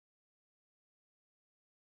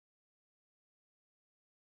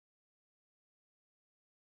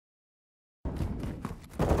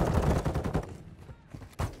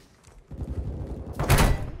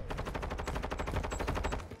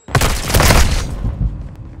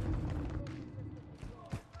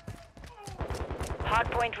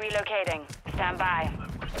Hardpoint relocating. Stand by.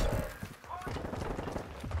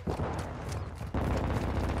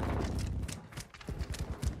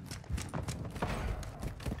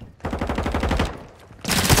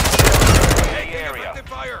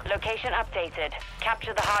 Location updated.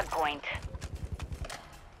 Capture the hardpoint.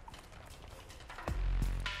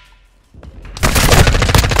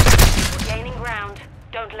 We're gaining ground.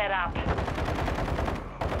 Don't let up.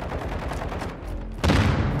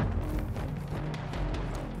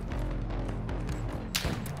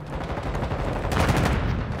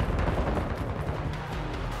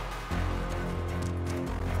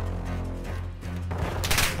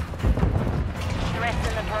 Threats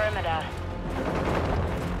in the perimeter.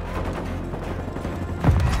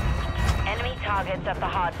 Targets at the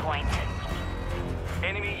hard point.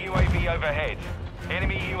 Enemy UAV overhead.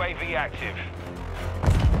 Enemy UAV active.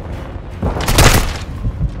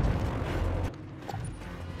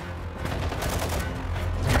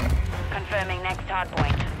 Confirming next hard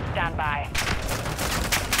point. Stand by.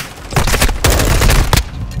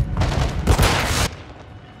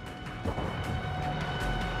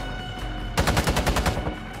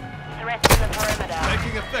 Threats in the perimeter.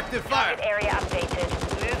 Making effective fire. Target area updated.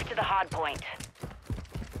 Move to the hard point.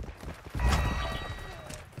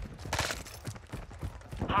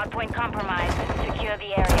 Hardpoint compromised. Secure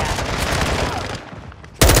the area.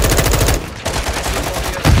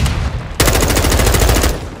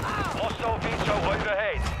 Hostile veto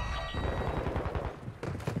overhead.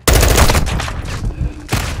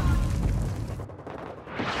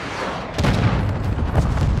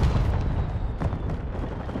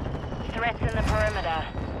 Threats in the perimeter.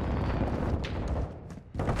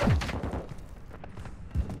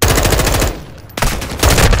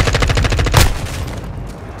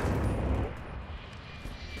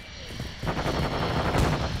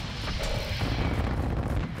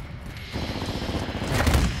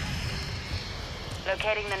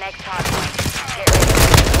 Locating the next hardpoint. Get ready.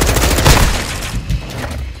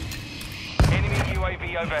 Enemy UAV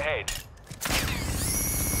overhead.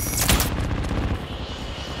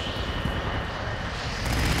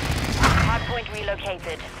 Hardpoint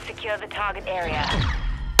relocated. Secure the target area.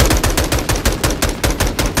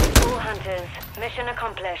 All hunters. Mission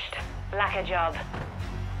accomplished. Lack a job.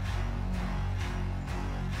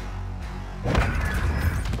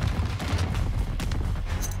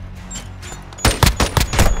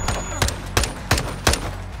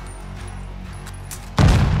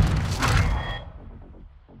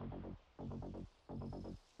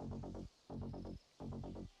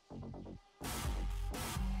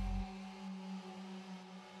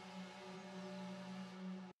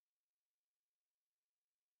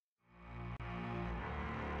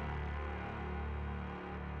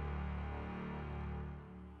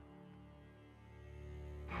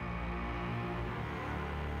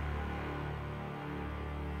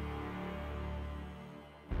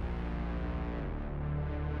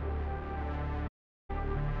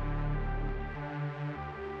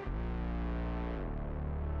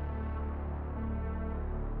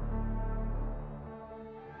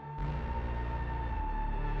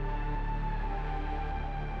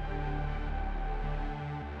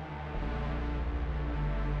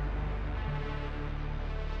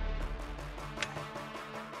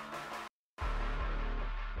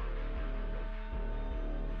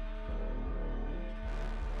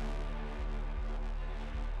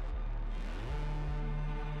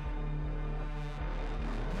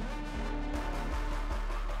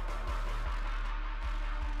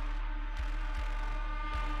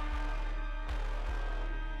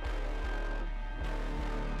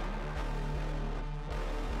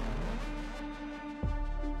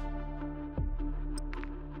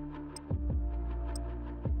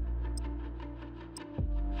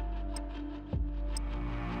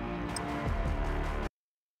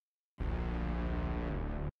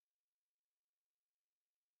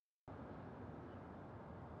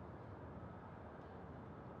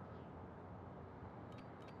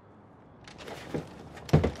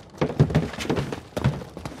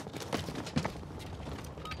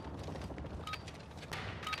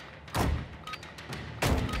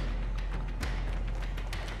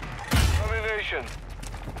 Domination.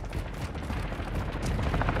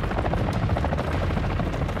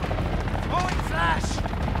 Throwing flash.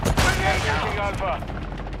 Taking Alpha.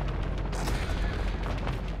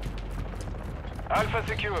 Alpha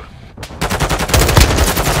secure.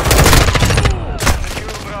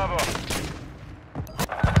 Secure Bravo.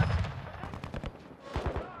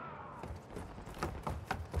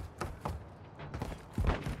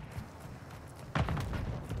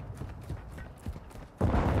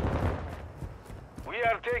 We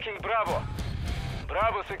are taking Bravo.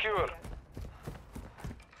 Bravo secure.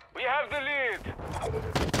 We have the lead.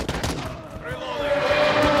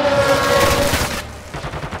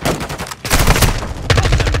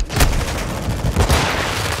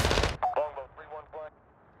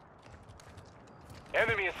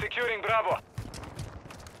 Enemy is securing Bravo.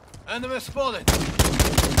 Enemy spotted.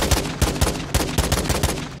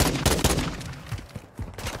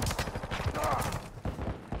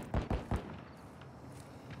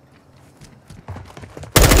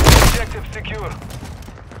 Objective secure.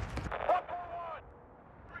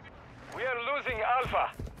 We are losing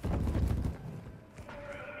Alpha.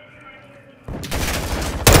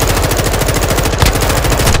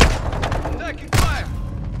 Taking fire.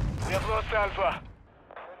 We have lost Alpha.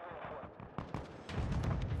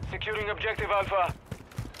 Securing objective Alpha.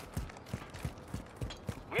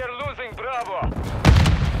 We are losing Bravo.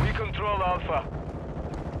 We control Alpha.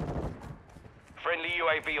 Friendly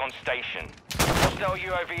UAV on station. Hostile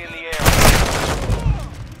UAV in the air.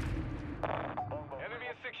 Enemy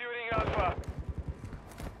is securing Alpha.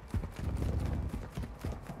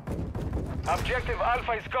 Objective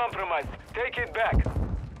Alpha is compromised. Take it back.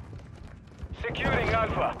 Securing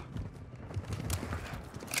Alpha.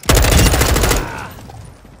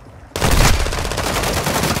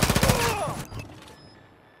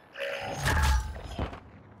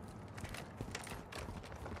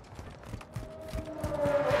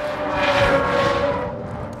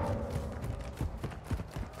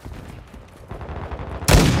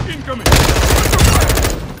 Incoming.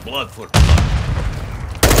 Blood for blood.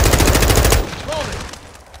 Hold it.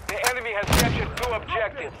 The enemy has captured 2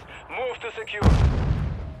 objectives. Move to secure.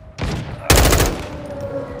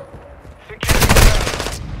 Secure.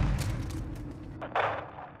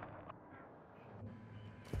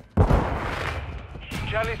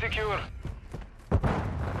 Charlie secure.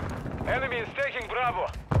 Enemy is taking Bravo.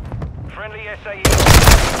 Friendly SAE.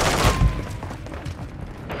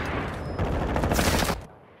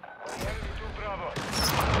 Enemy to Bravo.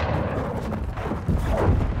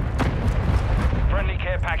 Friendly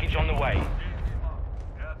care package on the way.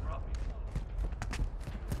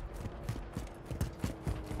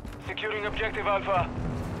 Securing objective Alpha.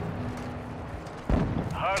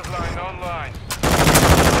 Hardline online.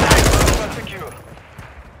 Alpha secure.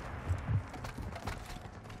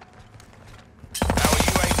 Our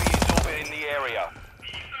UAV is orbiting the area.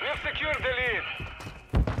 We have secured the lead.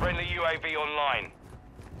 Friendly UAV online.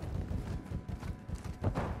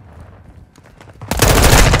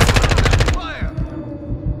 Fire.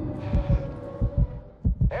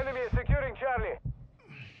 Enemy is securing Charlie.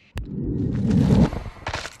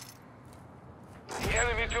 The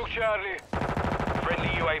enemy took Charlie. Friendly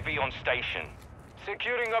UAV on station.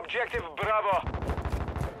 Securing objective Bravo.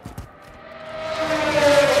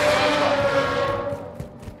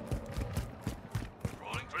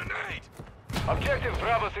 Rolling grenade. Objective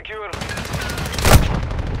Bravo secure.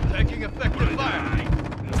 Taking effective fire.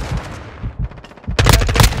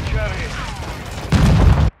 Charlie.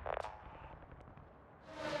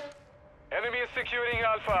 Enemy is securing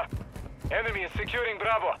Alpha. Enemy is securing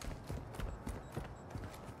Bravo.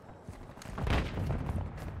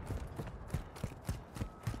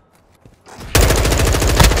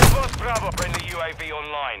 We've lost Bravo. Friendly UAV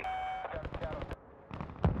online.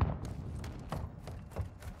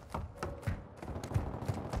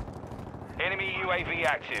 Enemy UAV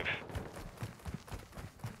active.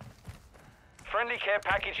 Friendly care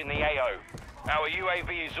package in the AO. Our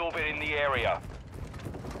UAV is orbiting the area.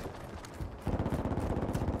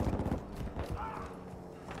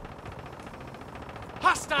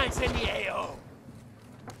 Hostiles in the AO!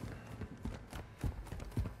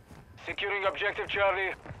 Securing objective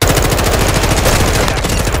Charlie.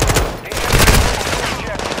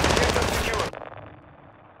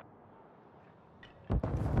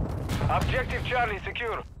 Objective Charlie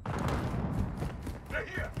secure. They're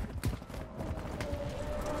here.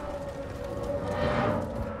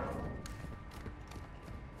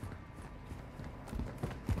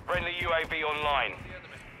 Friendly UAV online.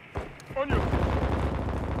 On you.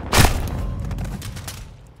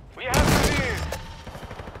 We have the lead.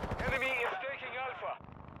 Enemy is taking Alpha.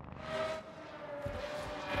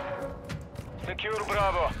 Secure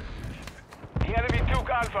Bravo. The enemy took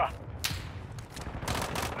Alpha.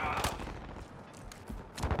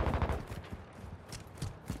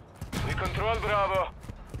 We control Bravo.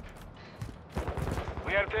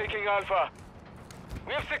 We are taking Alpha.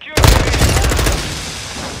 We have secured the lead.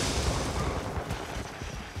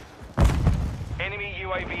 Enemy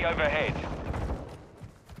UAV overhead.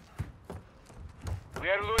 We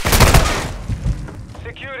are losing Charlie.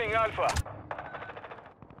 Securing Alpha.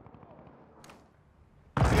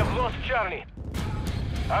 We have lost Charlie.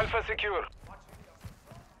 Alpha secure.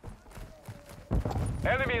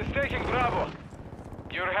 Enemy is taking Bravo.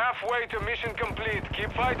 You're halfway to mission complete.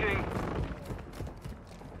 Keep fighting.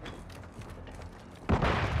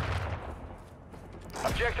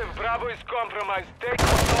 Objective Bravo is compromised. Take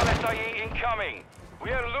control. SIE incoming.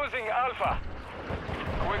 We are losing Alpha.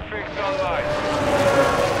 Quick fix online.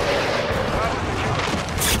 Bravo secure.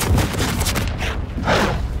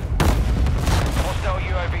 Hostile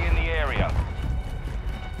UAV in the area.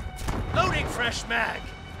 Loading fresh mag.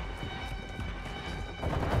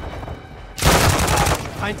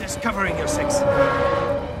 Find us covering your six.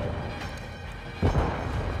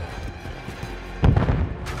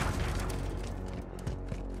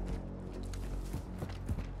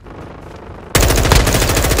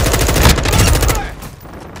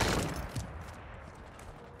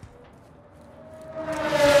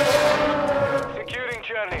 Securing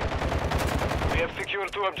Charlie. We have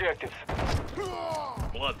secured 2 objectives.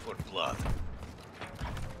 Blood for blood.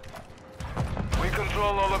 We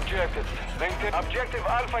control all objectives. Maintain. Objective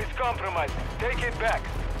Alpha is compromised. Take it back.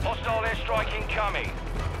 Hostile airstrike incoming.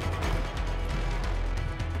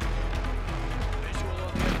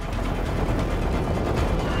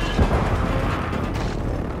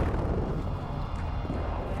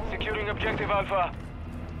 Securing objective Alpha.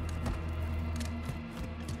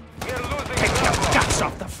 We are losing Bravo. Guts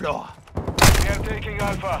off the floor. We are taking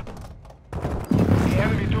Alpha. The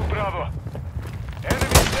enemy took Bravo.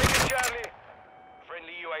 Enemy is taking Charlie.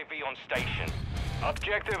 Friendly UAV on station.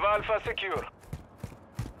 Objective Alpha secure.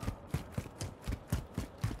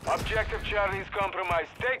 Objective Charlie is compromised.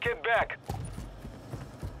 Take it back.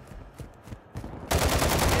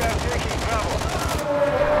 We are taking Bravo.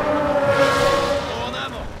 On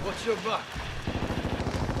ammo. What's your back?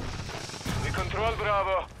 We control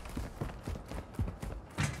Bravo.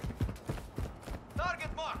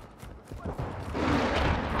 Target mark.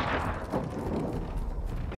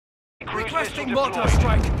 Requesting Cruise mortar missile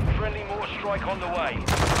strike. deployed. Friendly more strike on the way. He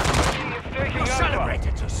is taking You Alpha.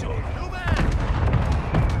 celebrated too soon.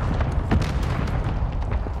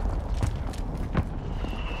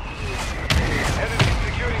 Enemy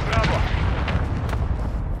securing Bravo.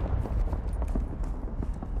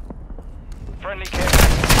 Friendly care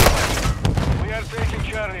package. We are taking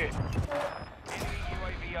Charlie. Enemy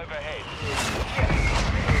UAV overhead.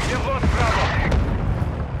 We have lost Bravo.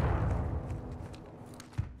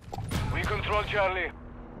 We control Charlie.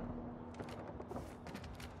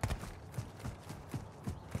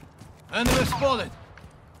 Enemy spotted.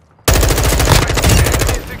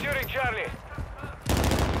 Enemy securing Charlie.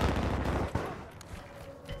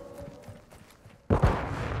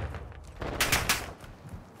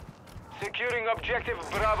 Securing objective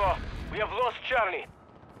Bravo. We have lost Charlie.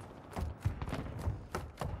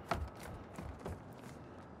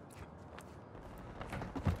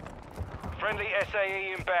 Friendly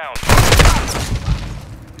SAE inbound.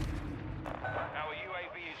 Our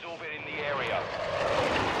UAV is orbiting the area.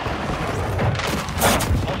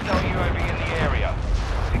 Hostile UAV in the area.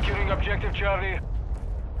 Securing objective Charlie.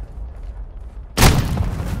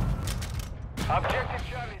 Objective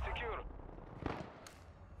Charlie secure.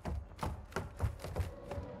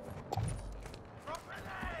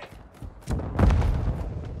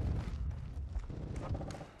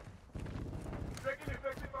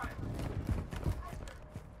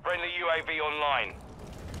 Friendly UAV online.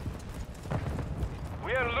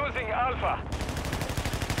 We are losing Alpha.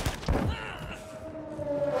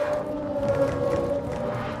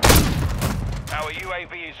 Our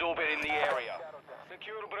UAV is orbiting the area.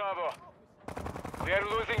 Secure Bravo. We are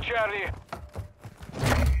losing Charlie.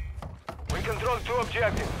 We control 2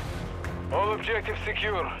 objectives. All objectives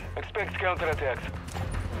secure. Expect counterattacks.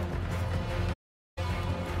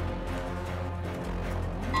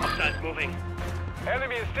 Hostiles moving.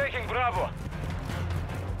 Enemy is taking Bravo.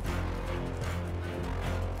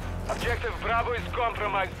 Objective Bravo is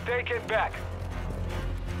compromised. Take it back.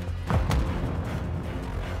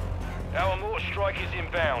 Our mortar strike is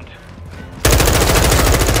inbound.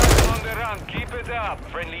 On the run. Keep it up.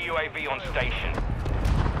 Friendly UAV on station.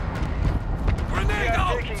 We Grenade are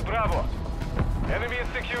out. taking Bravo. Enemy is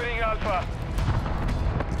securing Alpha.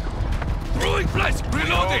 Throwing flash.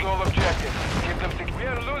 Reloading. Hold all objectives. Keep them secure. We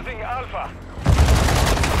are losing Alpha.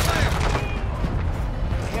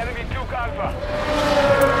 The enemy took Alpha.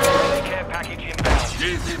 Friendly care package inbound.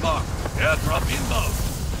 Easy mark. Airdrop inbound.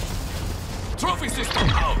 Trophy system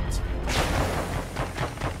out.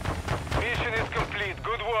 Mission is complete.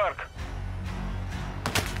 Good work.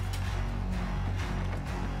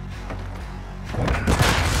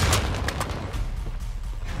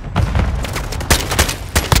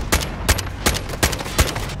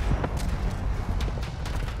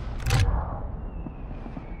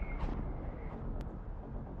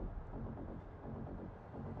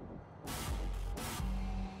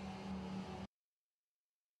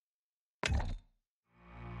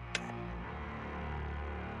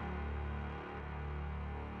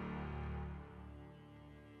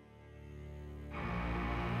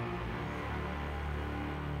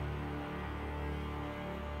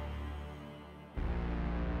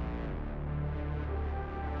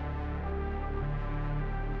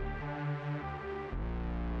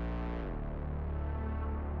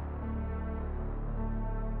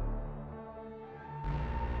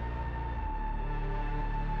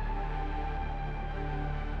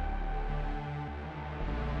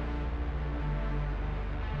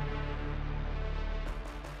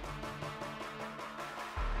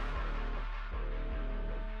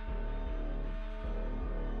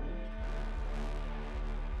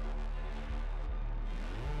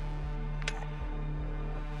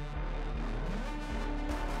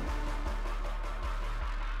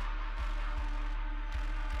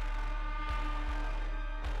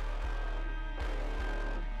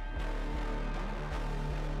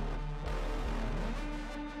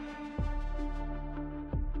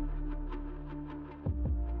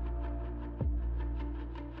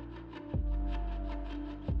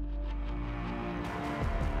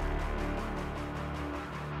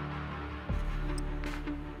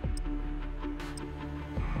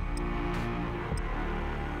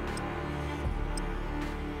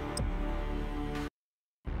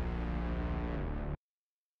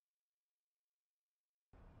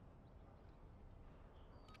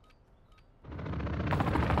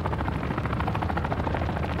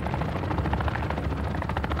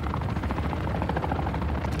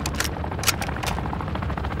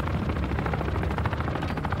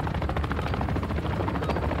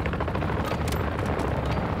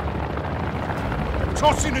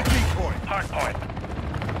 Tossing a decoy. Hard point.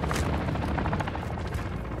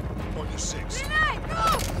 On your six. Grenade,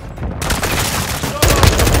 move!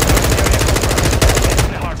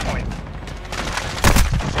 Placing the hard point.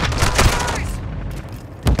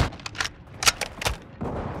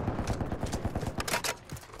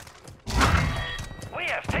 We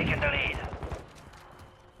have taken the lead.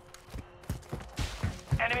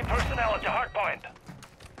 Enemy personnel at the hard point.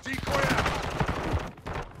 Decoy out.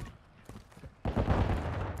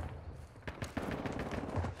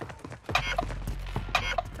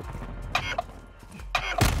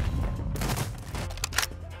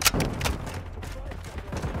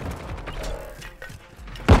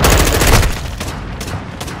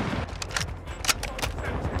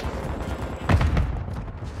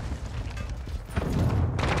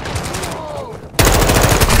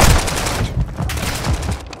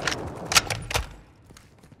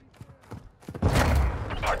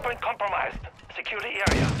 Hardpoint compromised. Secure the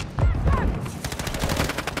area.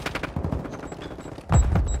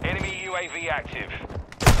 Enemy UAV active.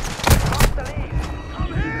 Lost the lead.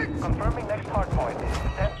 Confirming next hardpoint.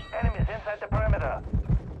 10 enemies inside the perimeter.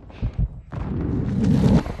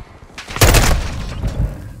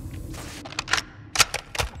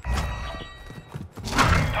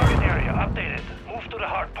 Target area updated. Move to the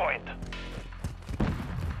hardpoint.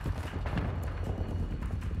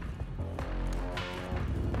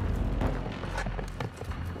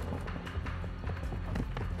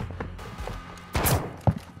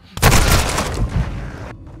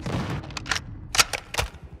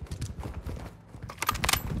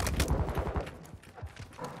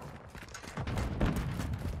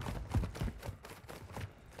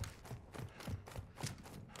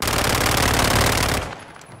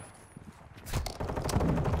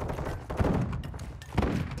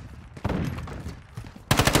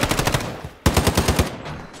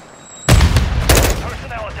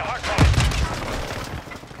 Personnel at the hardpoint.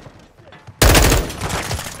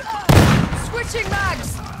 Switching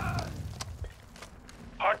mags!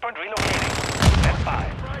 Hardpoint relocating. Stand by.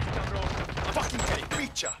 Fucking get it,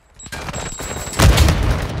 beat ya.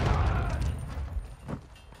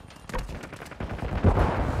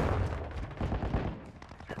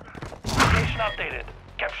 Location updated.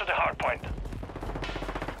 Capture the hardpoint.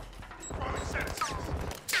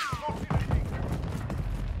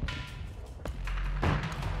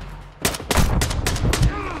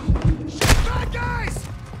 Bad guys!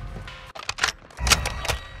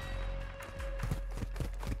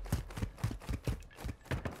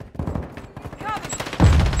 Coming!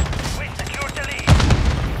 We secured the lead.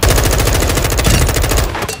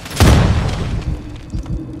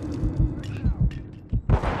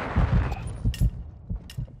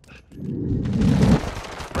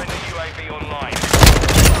 Friendly UAV online.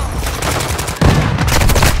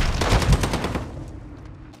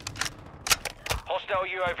 Hostile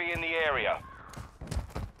UAV in the area.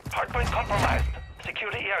 Hardpoint compromised.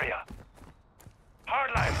 Secure the area.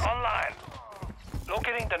 Hardline online.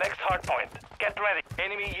 Locating the next hardpoint. Get ready.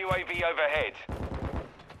 Enemy UAV overhead.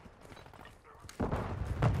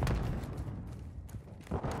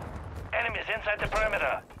 Enemies inside the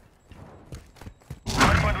perimeter.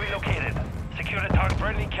 Hardpoint relocated. Secure the target.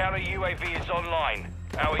 Friendly counter UAV is online.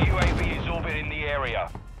 Our UAV is orbiting the area.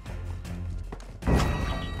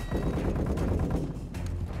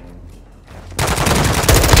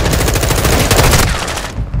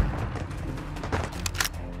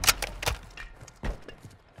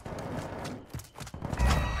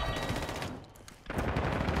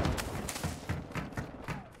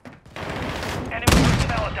 Enemy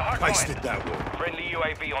personnel at the hardpoint. Wasted that one. Friendly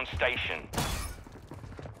UAV on station.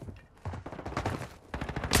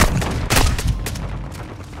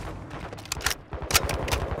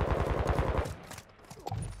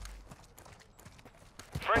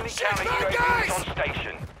 Friendly counter UAV is on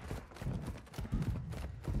station.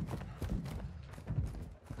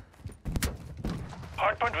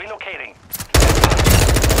 Hardpoint relocating.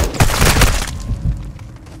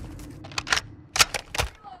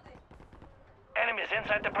 Enemies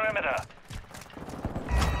inside the perimeter.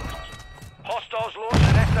 Hostiles launched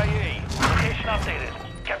an SAE. Location updated.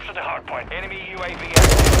 Capture the hardpoint. Enemy UAV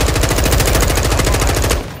active.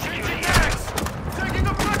 Security active. Taking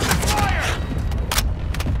a bunch of fire!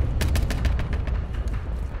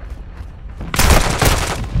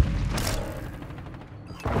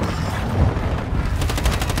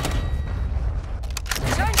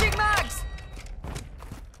 Changing mags!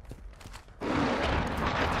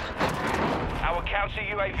 Our counter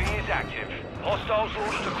UAV is active. Hostiles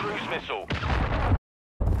launched a cruise missile.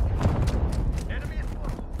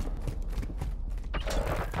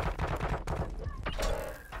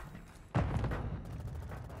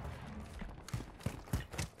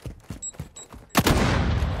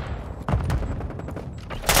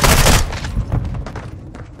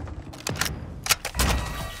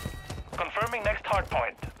 hard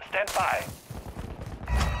point. Stand by.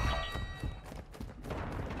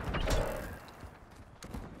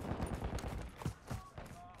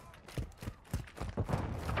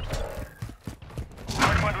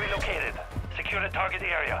 Hardpoint relocated. Secure the target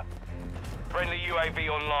area. Friendly UAV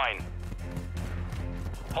online.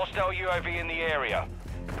 Hostile UAV in the area.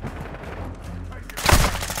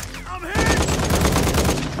 I'm hit!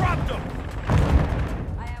 Dropped them!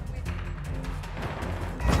 I am with you.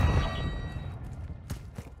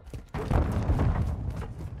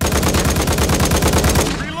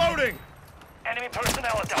 Reloading! Enemy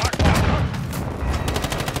personnel at the hardpoint.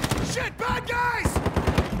 Shit, bad guys!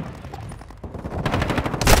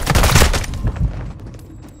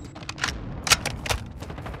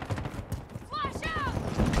 Flash out!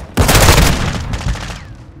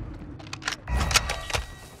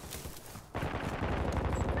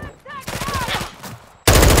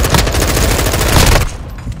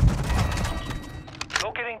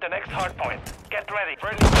 Locating the next hardpoint. Get ready.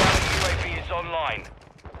 Friendly counter UAV is online.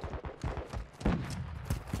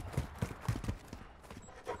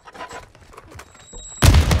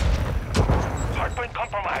 Hardpoint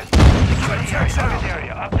compromised. Secure the target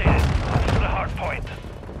area. Updated. Move to the hardpoint.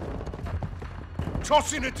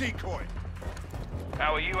 Tossing a decoy!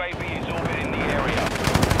 Our UAV is orbiting the area.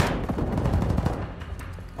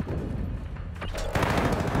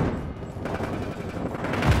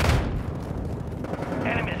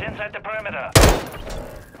 Enemies inside the perimeter.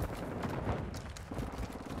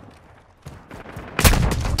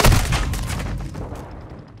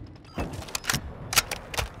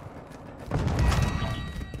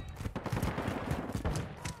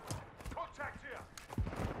 Contact here!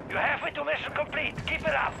 You're halfway to mission complete. Keep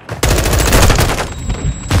it up.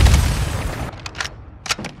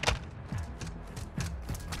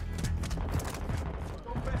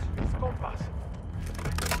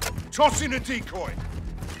 Tossing a decoy!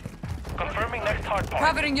 Confirming next hardpoint.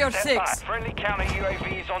 Covering your Stand by. six. Friendly counter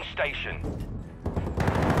UAV is on station.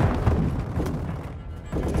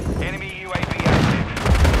 Enemy UAV active.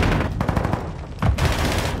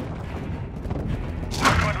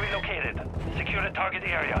 Hardpoint relocated. Secure the target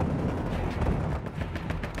area.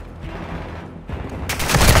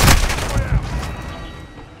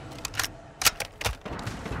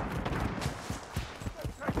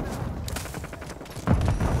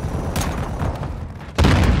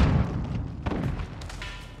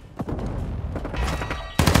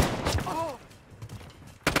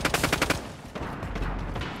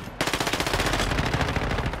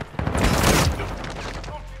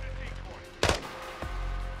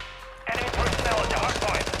 Enemy personnel at the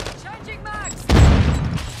hardpoint. Changing mags!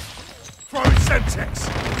 Throwing Semtex!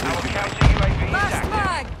 Our counter UAV is Last active.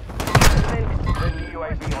 mag! Friendly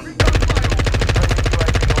UAV on station. Friendly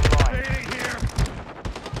UAV online. Stay here!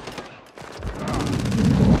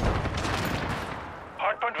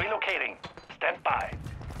 Hardpoint relocating. Stand by.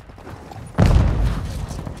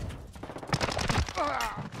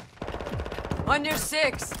 On your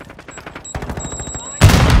six!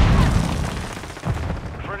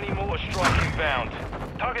 Friendly mortar strike inbound.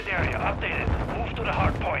 Target area updated. Move to the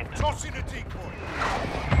hardpoint. Tossing a decoy!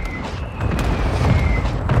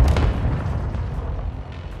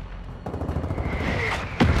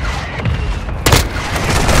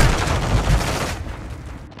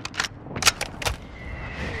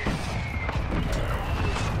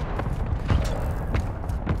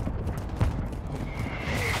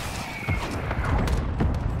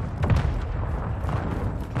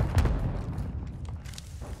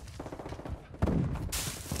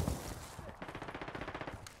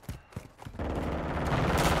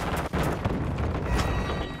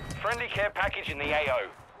 Friendly care package in the AO.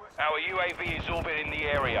 Our UAV is orbiting the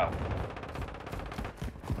area.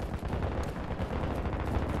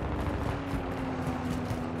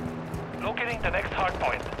 Locating the next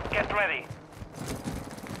hardpoint. Get ready.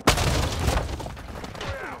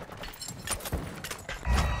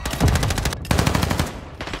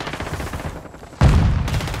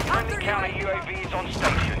 Friendly counter UAV is on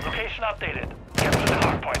station. Location updated. Get to the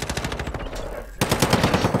hardpoint.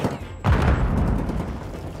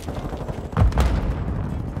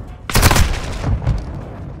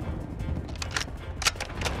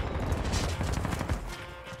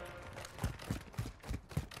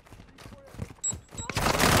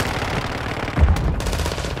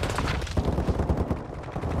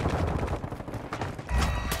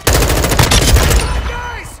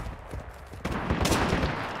 Guys!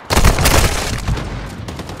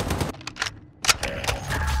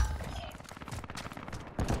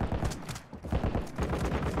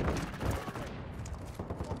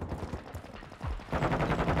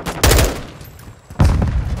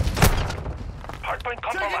 Hardpoint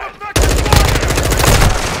Taking compromised. effective fire!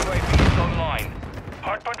 UAV is online.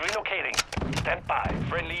 Hardpoint relocating. Stand by.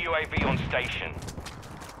 Friendly UAV on station.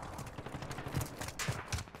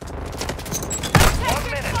 1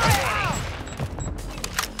 minute remaining.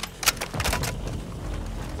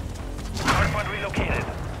 Hardpoint relocated.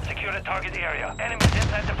 Secure the target area. Enemies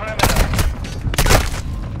inside the perimeter.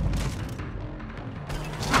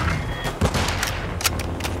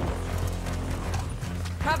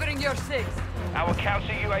 Covering your six. Our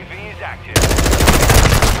counter UAV is active.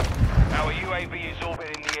 Our UAV is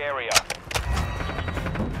orbiting the area.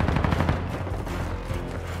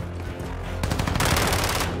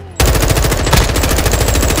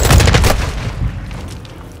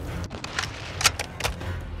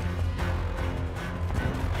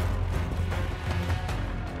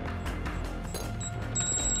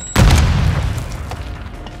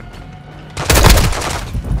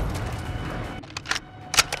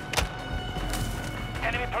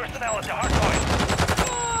 Enemy personnel at the hardpoint.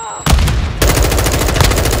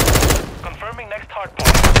 Confirming next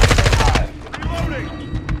hardpoint. Reloading!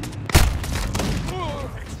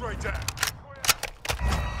 X-ray down.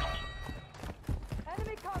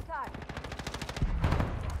 Enemy contact.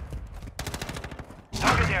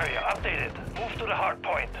 Target area updated. Move to the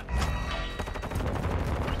hardpoint.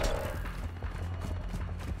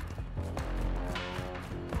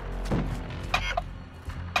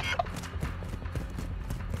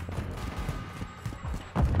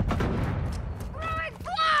 Throwing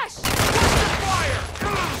flash!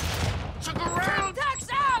 Took a round! Contacts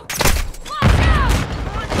out! Flash out!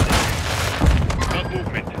 Got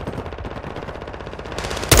movement.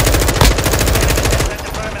 At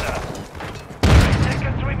the perimeter. 5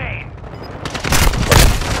 seconds remain.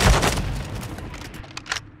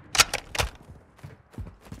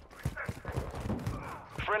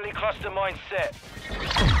 Friendly cluster mine set.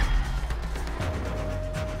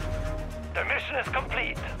 The mission is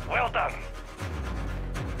complete. Well done.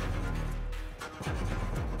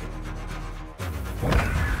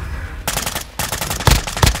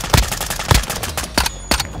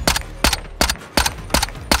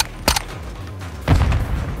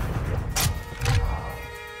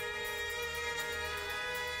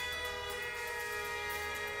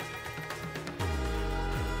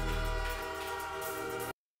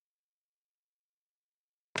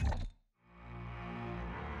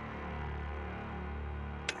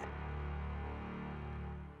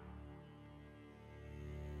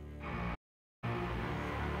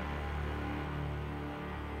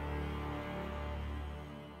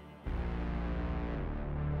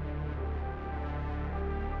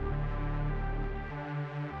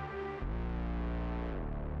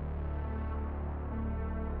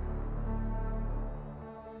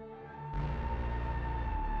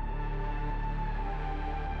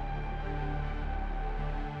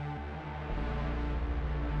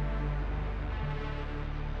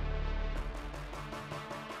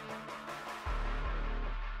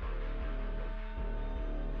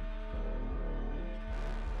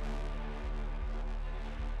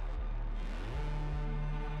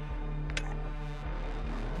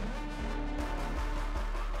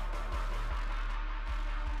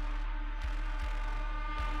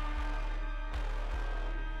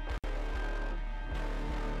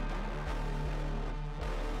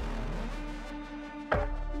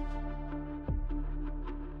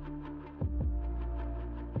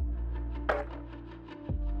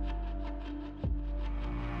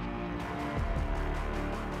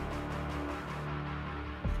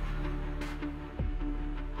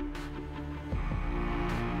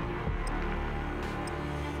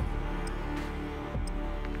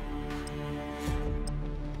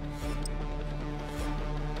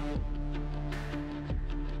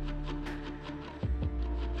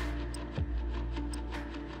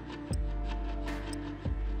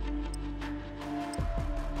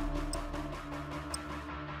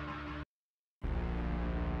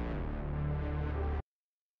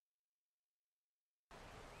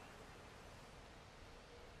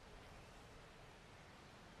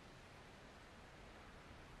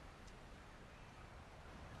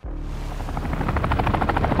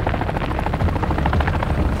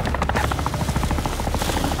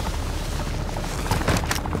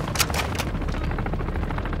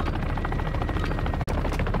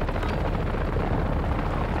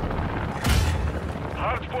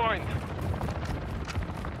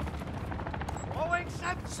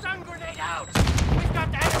 Stun grenade out! We've got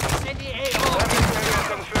enemies in the AO!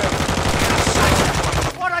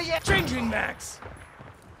 What are you changing, Max?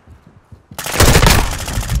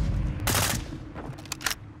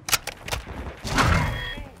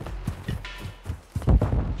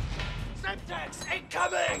 Semtex! Semtex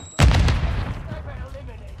incoming! Sniper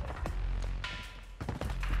eliminated.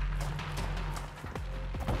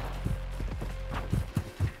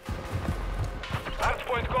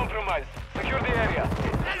 Hardpoint compromised. Secure the area.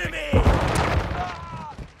 Enemy!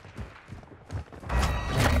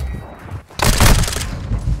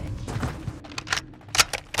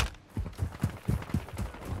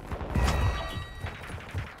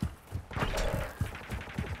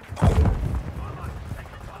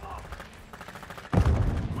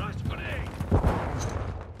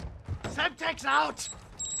 Semtex out!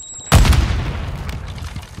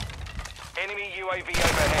 Enemy UAV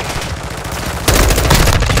overhead.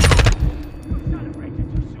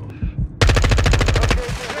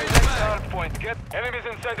 Hardpoint. Get enemies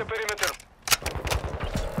inside the perimeter.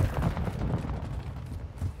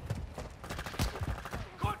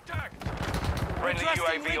 Contact! Friendly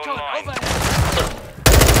Requesting UAV recon online. overhead.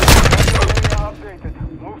 Area updated.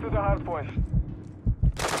 Move to the hardpoint.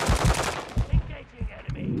 Engaging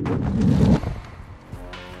enemy.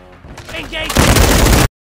 Engaging!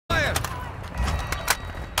 Fire!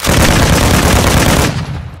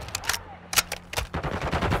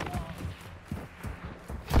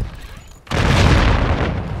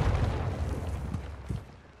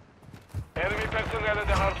 Enemy personnel at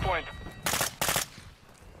the hardpoint.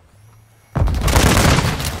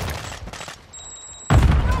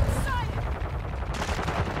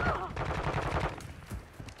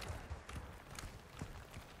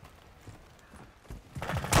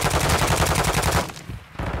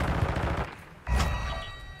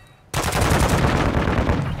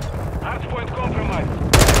 Hardpoint compromised.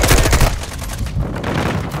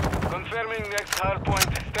 Confirming next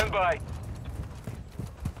hardpoint. Stand by.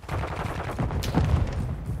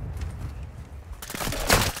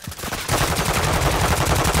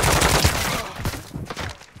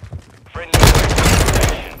 Friendly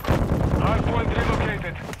location. Hardpoint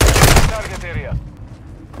relocated. Target area.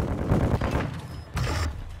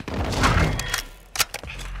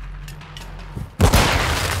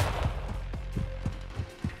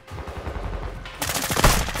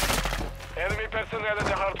 Enemy personnel at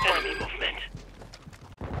the hardpoint. Enemy movement.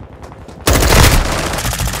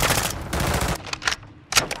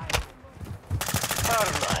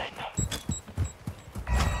 Hardline.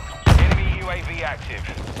 Enemy UAV active.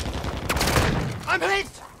 I'm hit!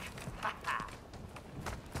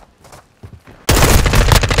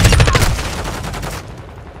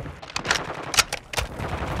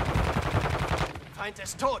 Feind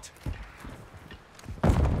ist tot.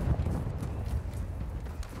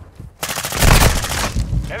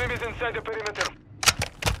 Enemies inside the perimeter.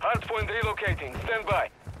 Hardpoint relocating. Stand by.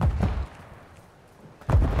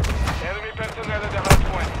 Enemy personnel at the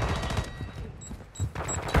hardpoint.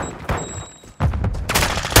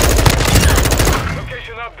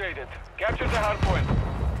 Location updated. Capture the hardpoint.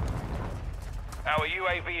 Our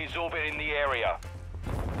UAV is orbiting the area.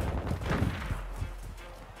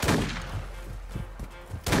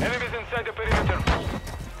 Enemies inside the perimeter.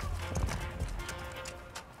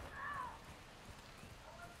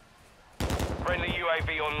 Friendly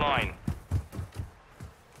UAV online.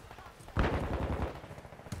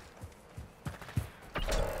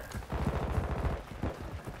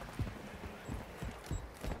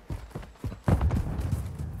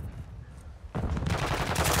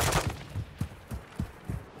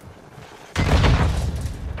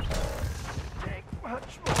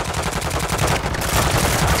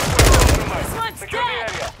 Secure the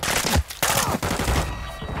area.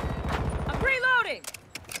 I'm reloading!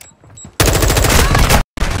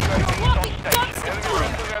 UAV is on station. Enemy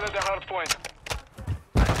personnel at the hardpoint.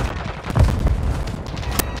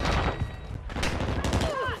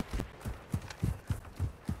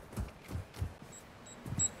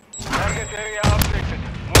 Target area updated.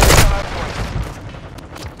 Move to the hardpoint.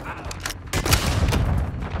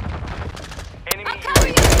 Enemy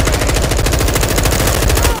UAV.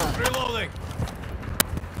 Reloading!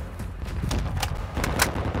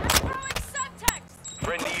 Throwing Semtex!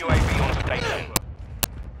 Friendly UAV on station.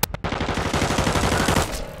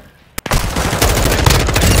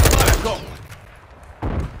 Fire, go!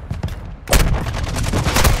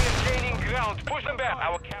 Enemy is gaining ground. Push them back.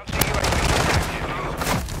 Our counter UAV is active.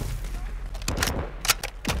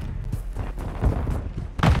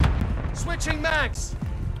 Switching mags!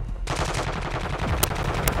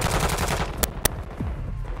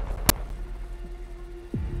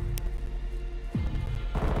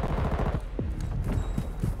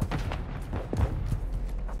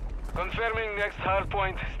 Confirming next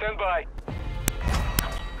hardpoint. Stand by.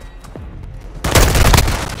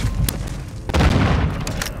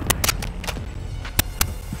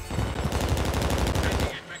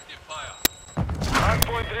 Taking effective fire.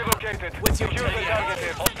 targeted. What's your Secure the take?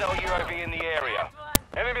 targeted. Hostile UAV in the area.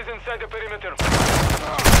 Enemies inside the perimeter.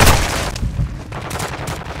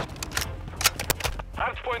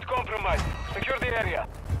 Hardpoint compromised. Secure the area.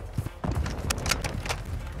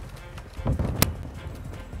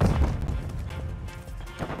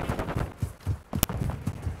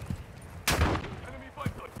 Enemy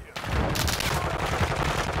fighter here.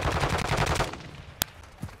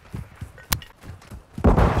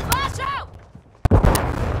 Flash out!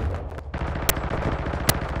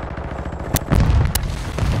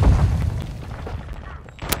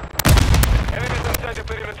 Enemies inside the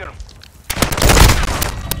perimeter.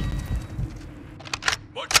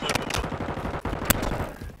 Watch my movement.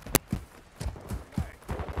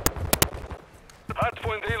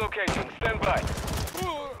 Hardpoint relocating. Stand by.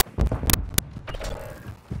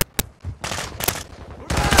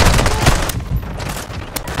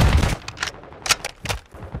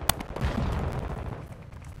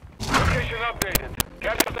 Location updated.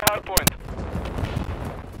 Capture the hardpoint.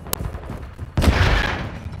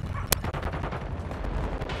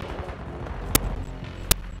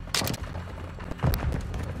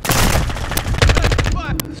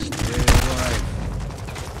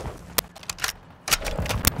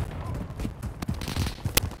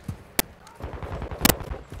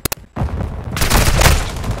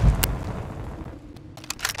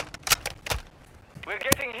 We're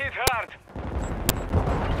getting hit hard.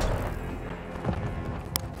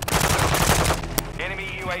 Enemy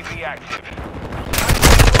UAV active.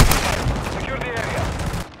 Secure the area.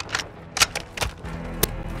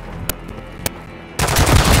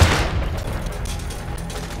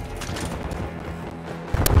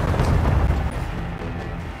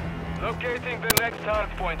 Locating the next hard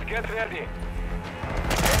point. Get ready.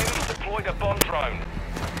 Enemies deployed a bomb drone.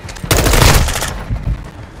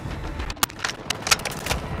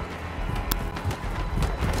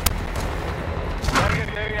 Target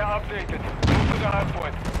area updated. Move to the hard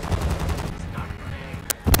point.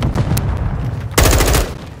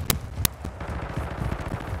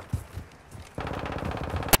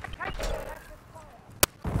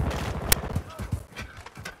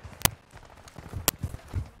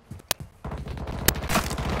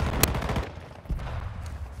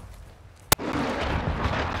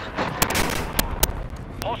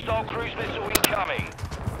 Hostile cruise missile incoming.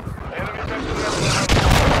 Enemy personnel.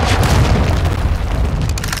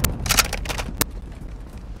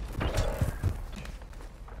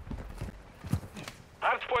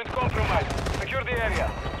 Hardpoint compromised. Secure the area.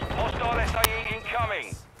 Hostile SIE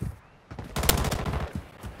incoming.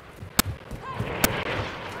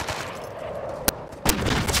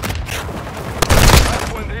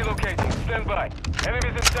 Hardpoint relocating. Stand by.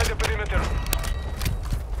 Enemies inside the perimeter.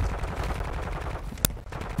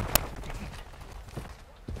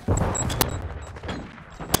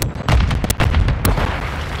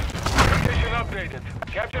 Location updated.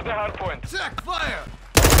 Capture the hardpoint. Check fire!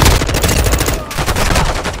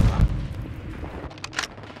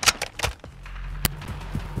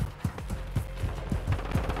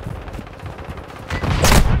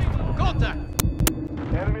 Contact!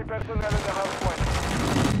 Enemy personnel in the hardpoint.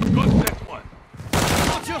 Got that one.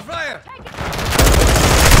 Watch your fire!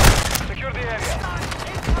 Secure the area.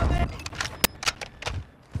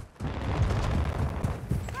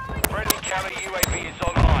 Friendly counter UAV is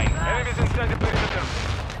online. Enemies inside the perimeter.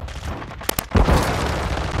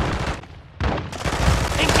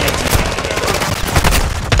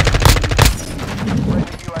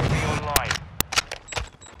 Friendly UAV online.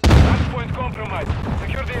 Hardpoint compromised.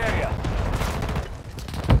 Secure the area.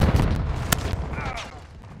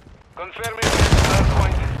 Confirming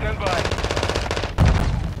hardpoint. Stand by.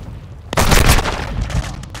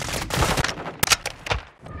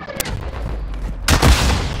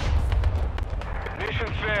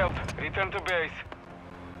 Mission failed. Return to base.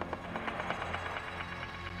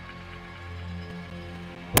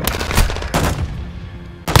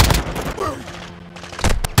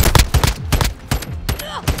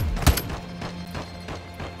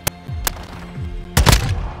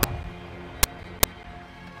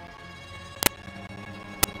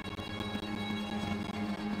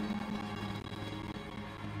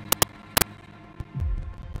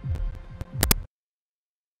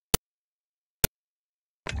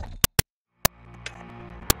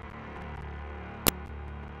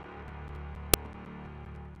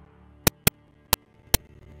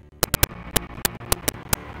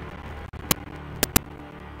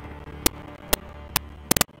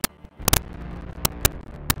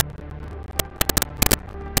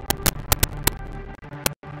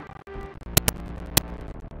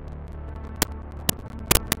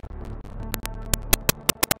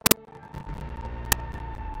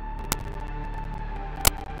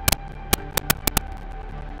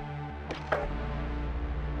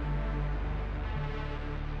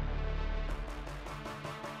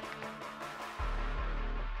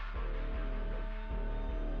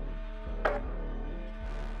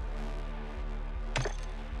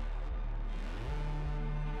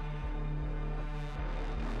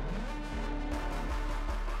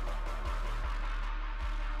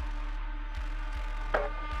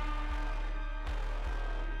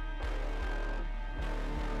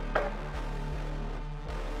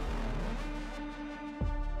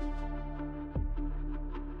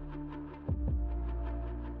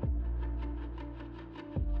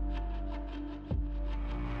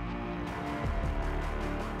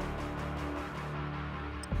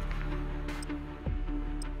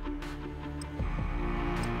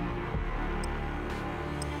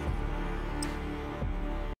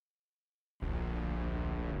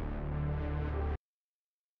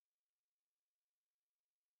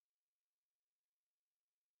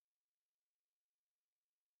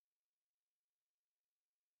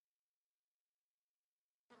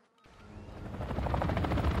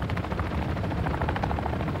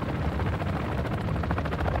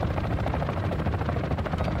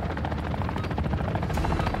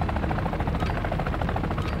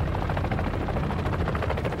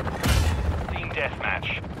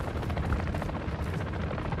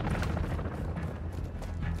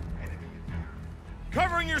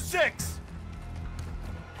 Covering your 6!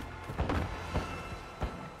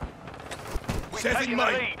 We're taking the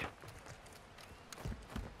lead.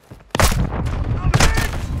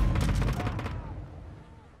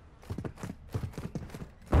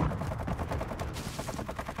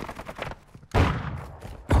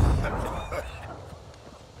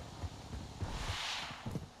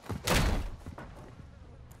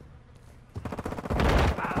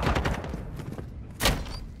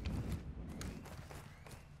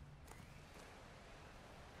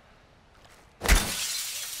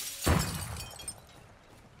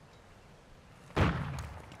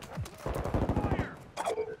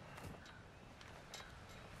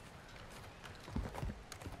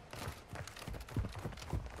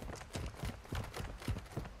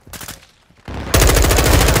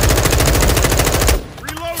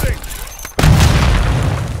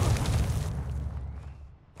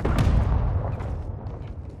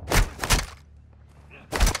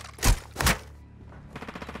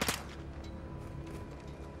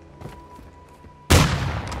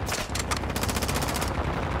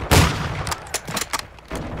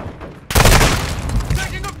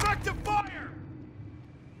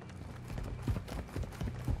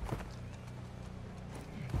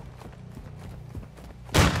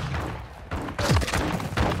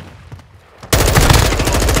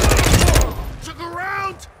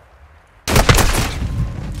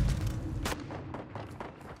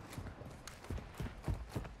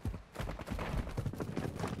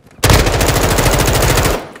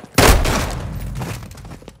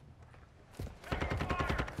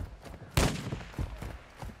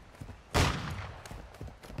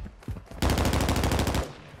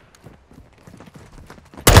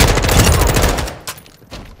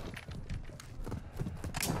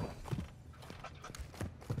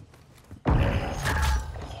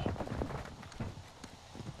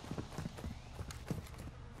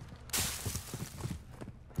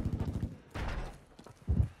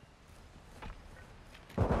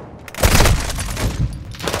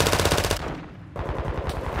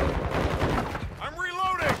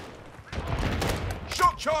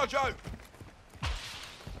 Charge out!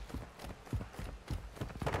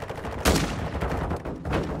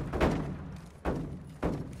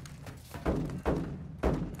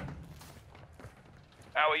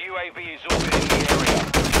 Our UAV is orbiting the area.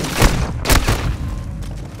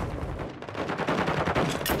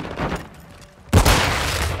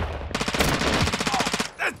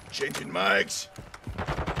 Changing mags.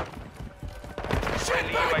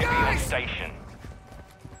 Friendly UAV on station.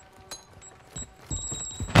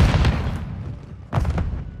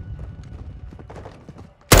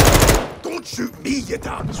 Don't shoot me, you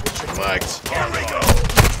damn switching mags. Here we go.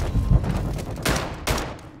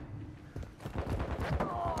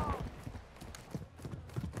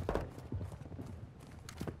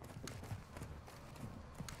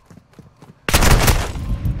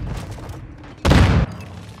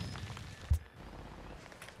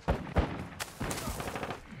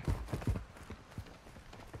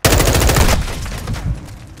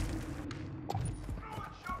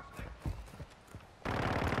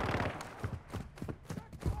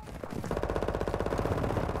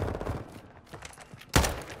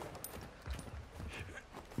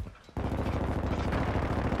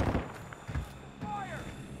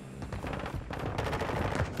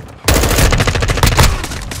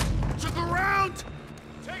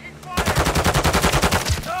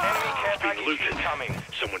 Coming.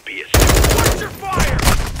 Someone be it. Watch your fire!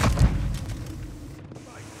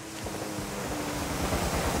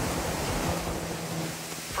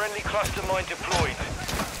 Friendly cluster mine deployed.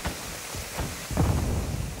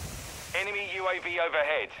 Enemy UAV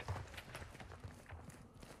overhead.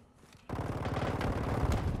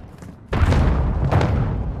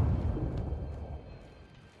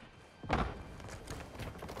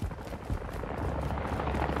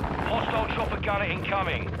 Hostile chopper gunner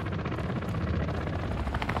incoming.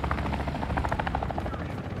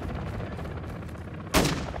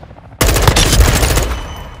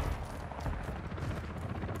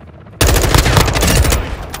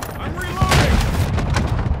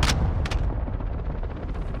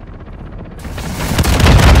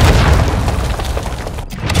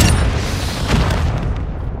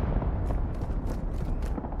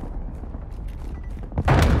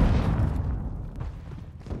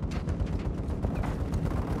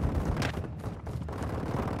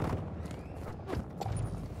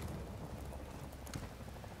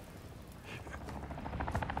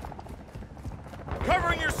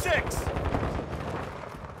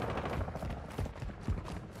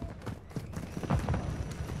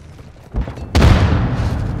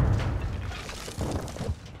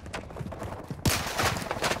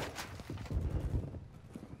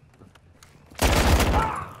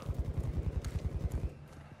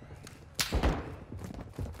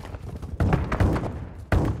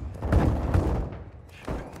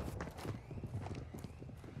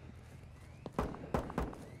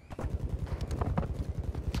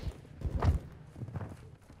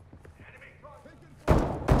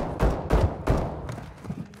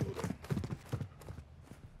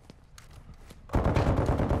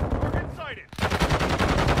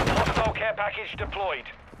 package deployed.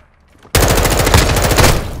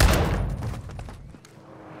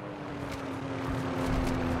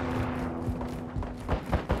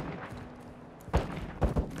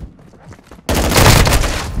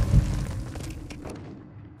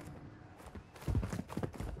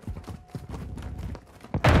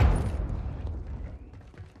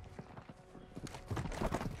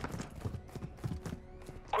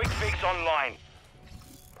 Quick fix online.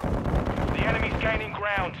 The enemy's gaining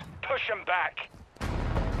ground. Push them back.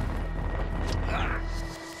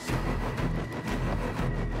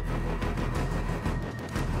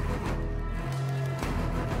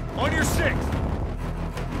 On your six!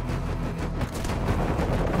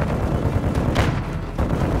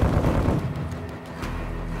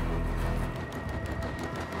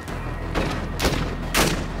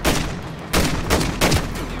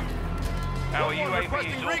 Our UAV is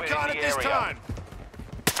Requesting orbiting recon the at this area. time!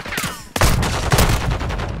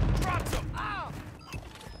 Dropped him! Ow!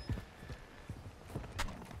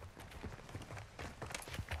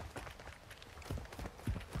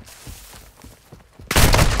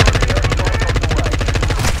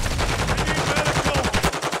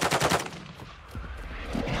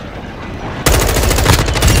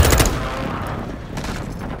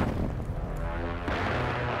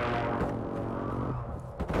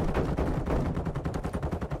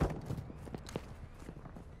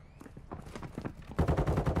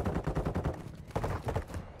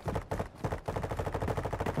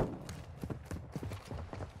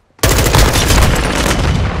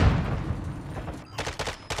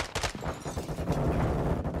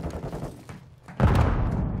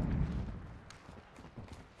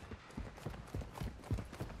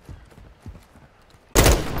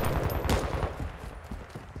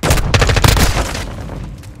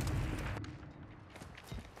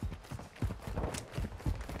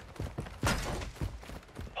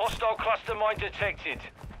 Hostile cluster mine detected.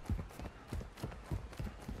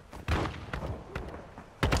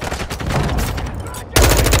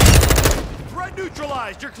 Threat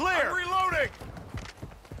neutralized! You're clear! I'm reloading!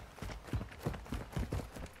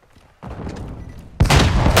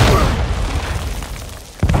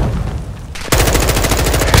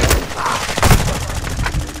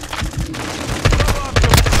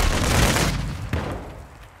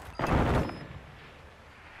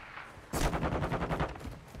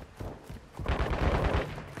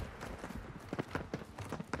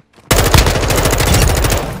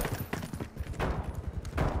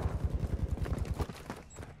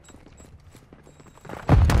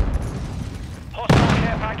 Hostile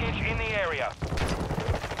care package in the area.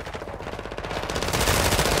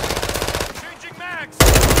 Changing mags!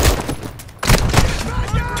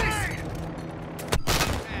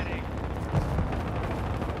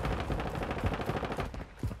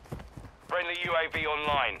 Friendly UAV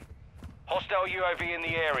online. Hostile UAV in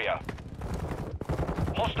the area.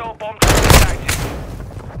 Hostile bomb drone active.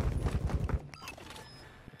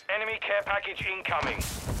 Enemy care package incoming.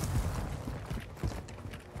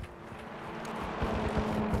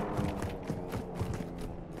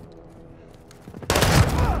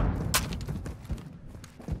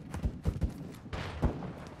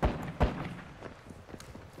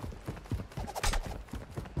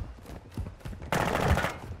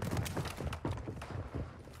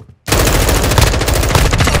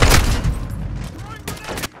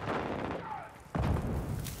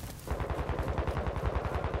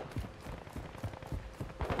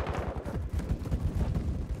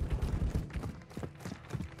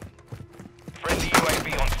 Friendly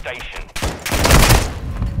UAV on station.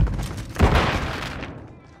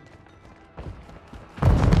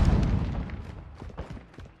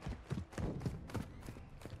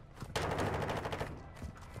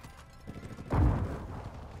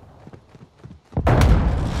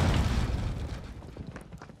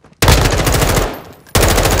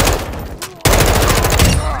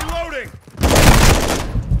 Reloading!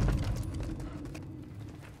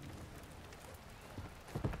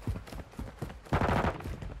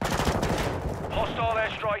 Hostile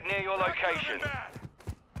airstrike near your location.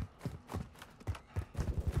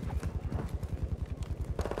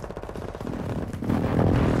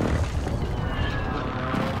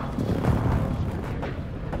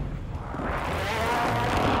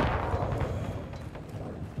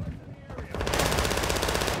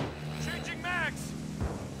 Changing mags!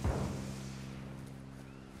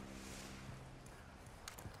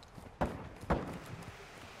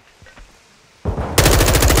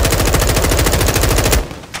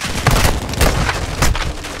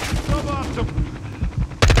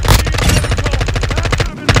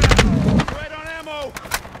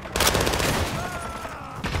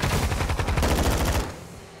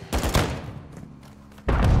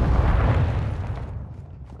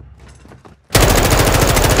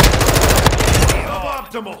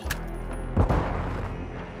 them all!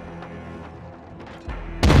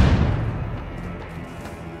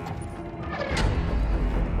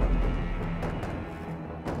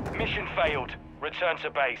 Mission failed. Return to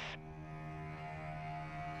base.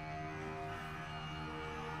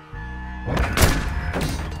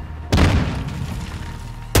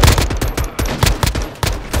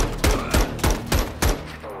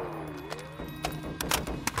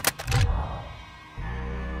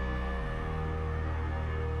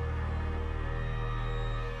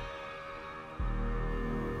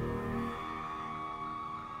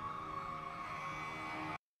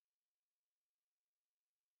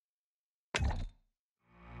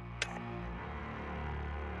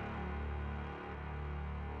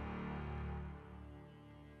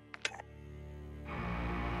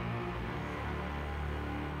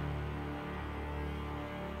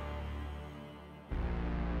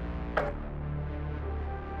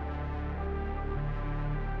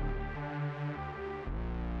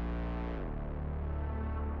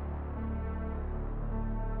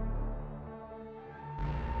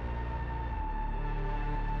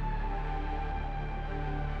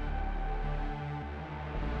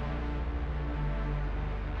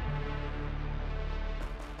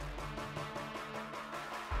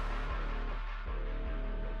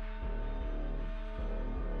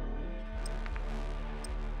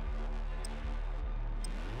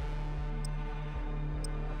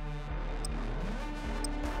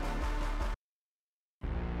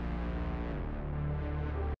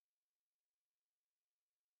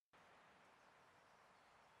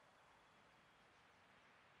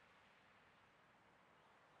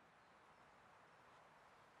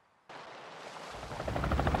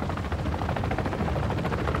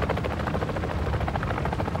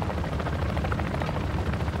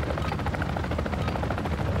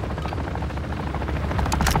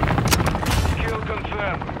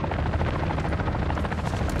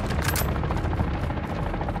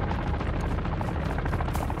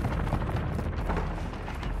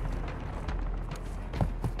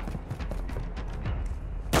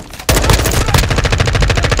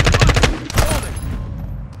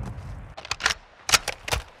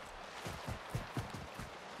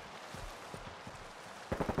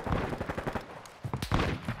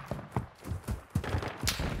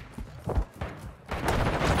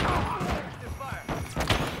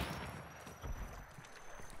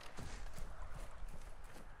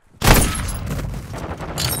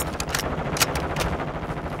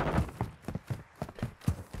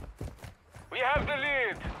 have the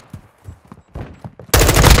lead.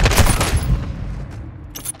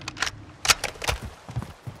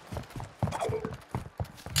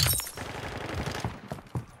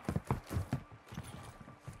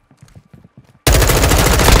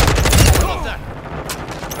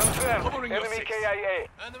 Confirmed. Enemy KIA.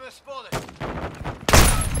 Enemy spotted.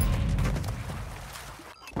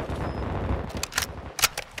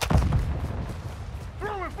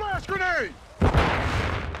 Throwing flash grenade!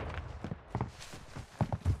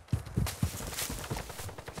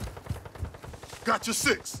 Got your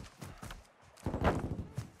six.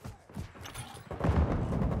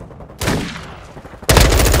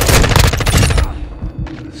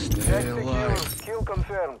 Stay alive. Kill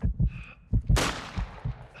confirmed.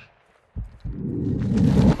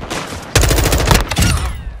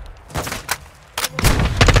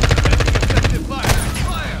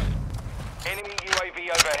 Enemy UAV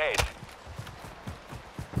overhead.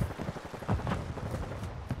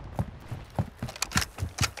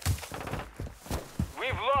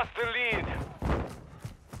 We've lost the lead.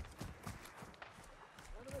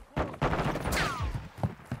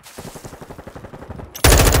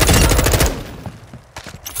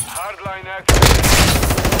 Hardline action.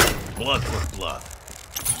 Blood for blood.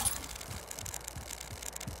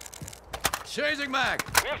 Chasing mag.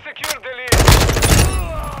 We've secured the lead.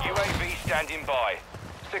 UAV standing by.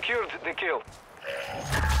 Secured the kill.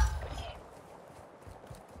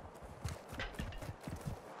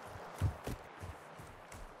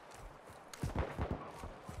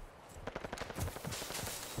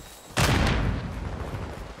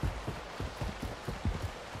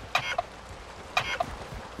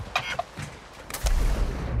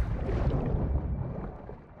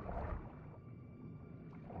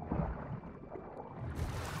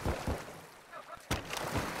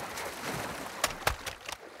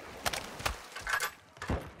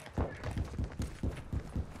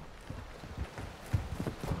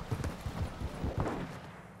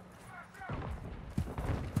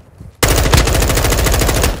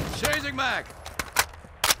 Chasing mag.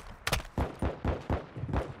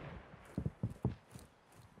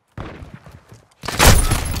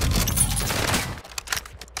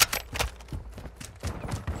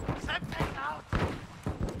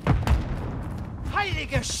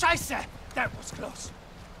 Heilige Scheiße! That was close.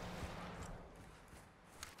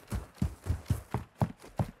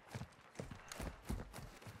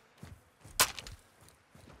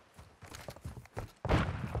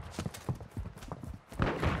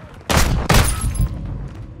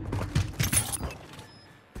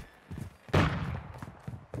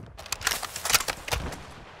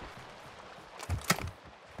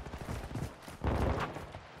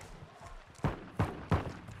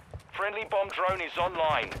 Friendly bomb drone is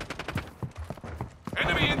online.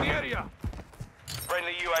 Enemy in the area!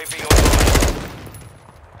 Friendly UAV online.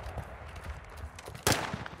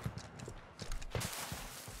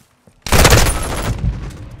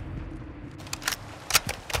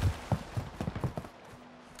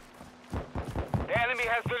 The enemy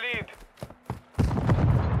has the lead.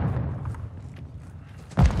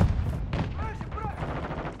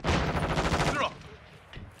 Drop!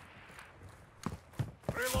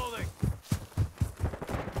 Reloading!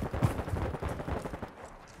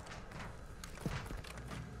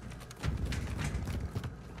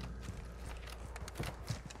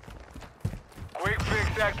 Quick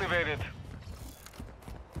fix activated.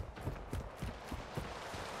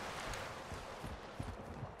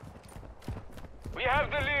 We have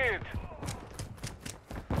the lead.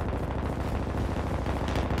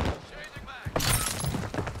 Changing back!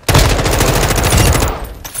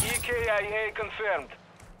 EKIA confirmed.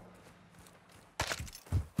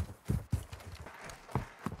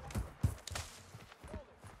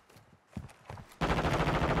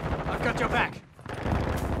 I've got your back.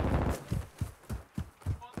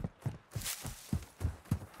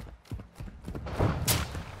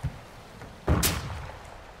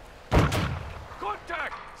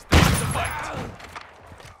 Contact! Stay in the fight!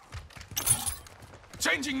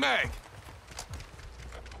 Changing mag!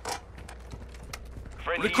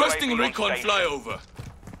 Friendly Requesting UAV on recon station. flyover.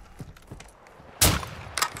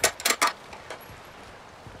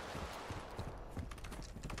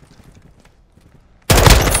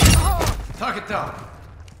 Target down.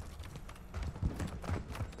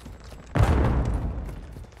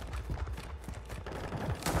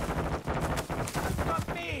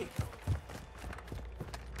 Got me.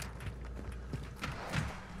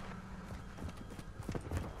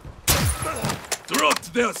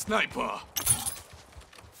 Dropped their sniper!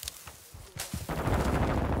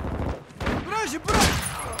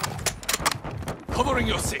 Covering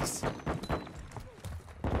your six.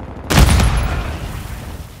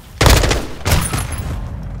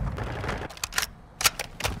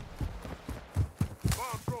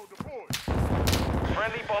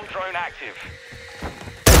 Friendly bomb drone active.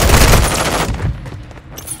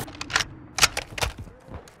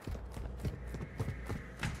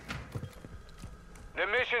 The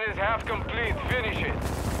mission is half complete. Finish it.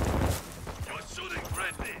 You're shooting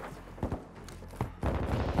friendly.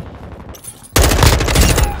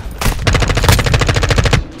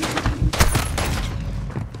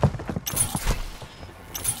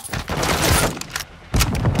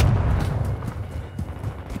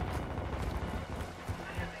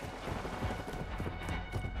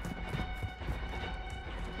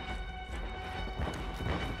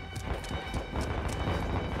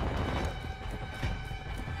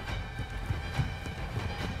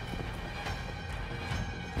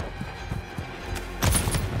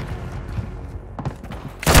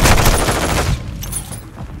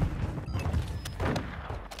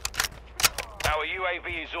 Our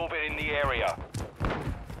UAV is orbiting the area.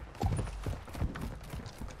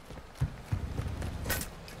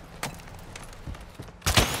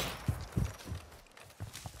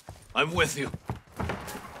 I'm with you.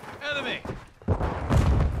 Enemy.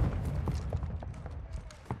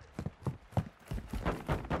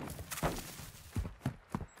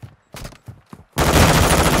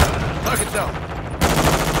 Target down.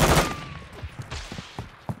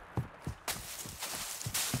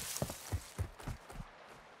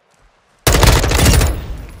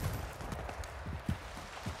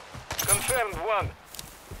 Confirmed one.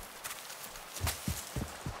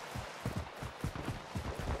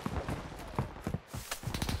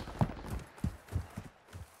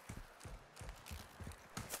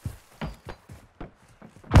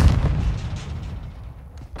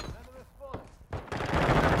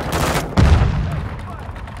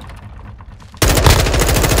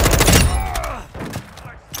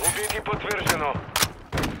 Убитие подтверждено.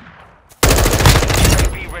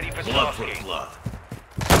 Be ready for Blood for tasking. blood.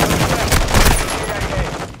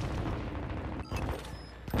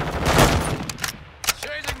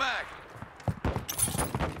 Changing mag.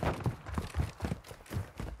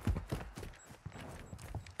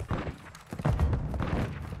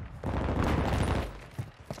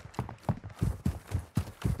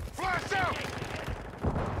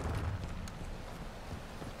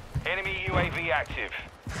 Enemy UAV active.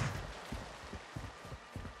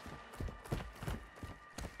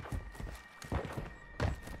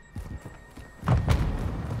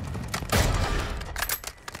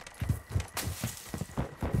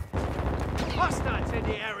 Hostiles in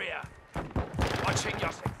the area. Watching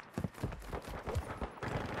yourself.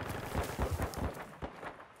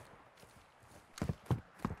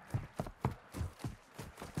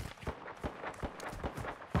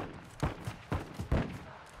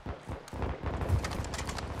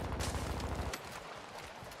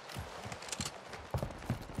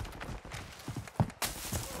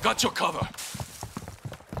 Got your cover.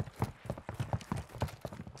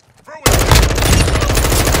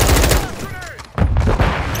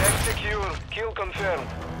 Deck secure. Kill confirmed.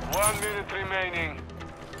 1 minute remaining.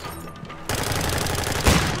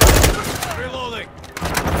 Reloading.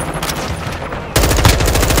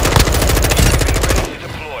 Ready to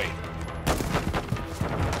deploy.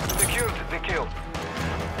 Secured the kill.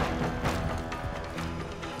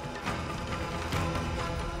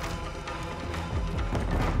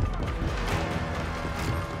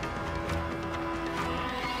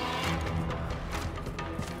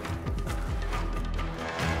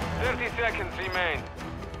 Seconds remain.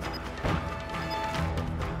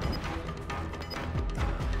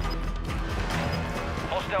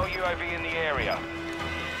 Hostile UAV in the area.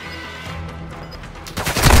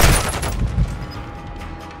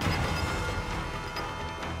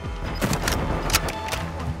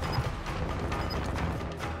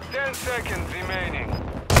 Ten seconds remaining.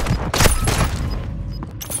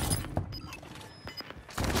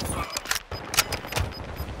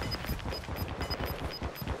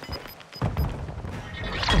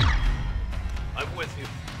 I'm with you.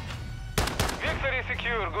 Victory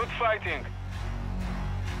secure. Good fighting.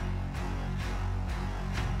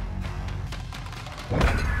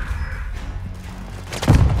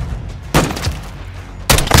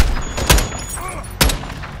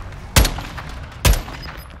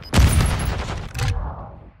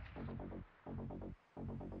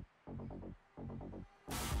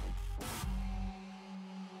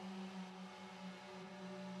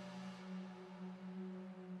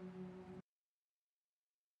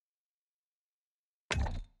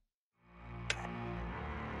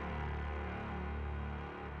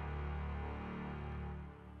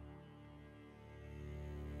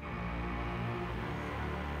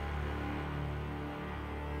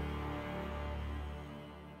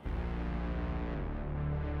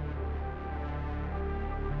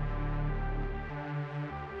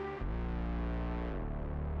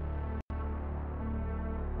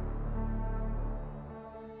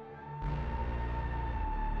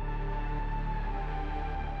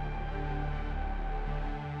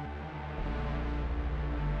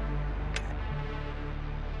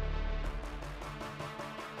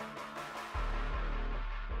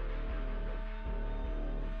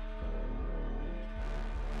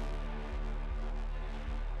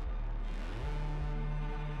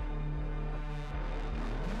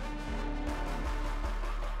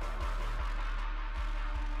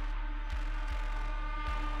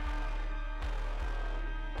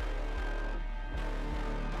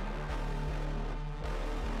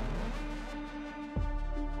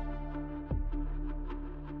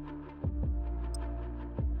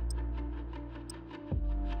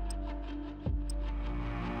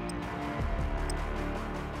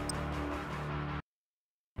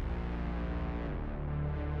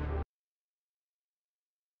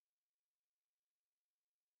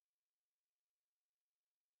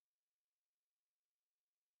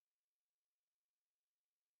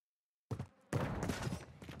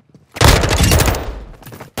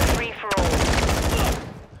 Free for all.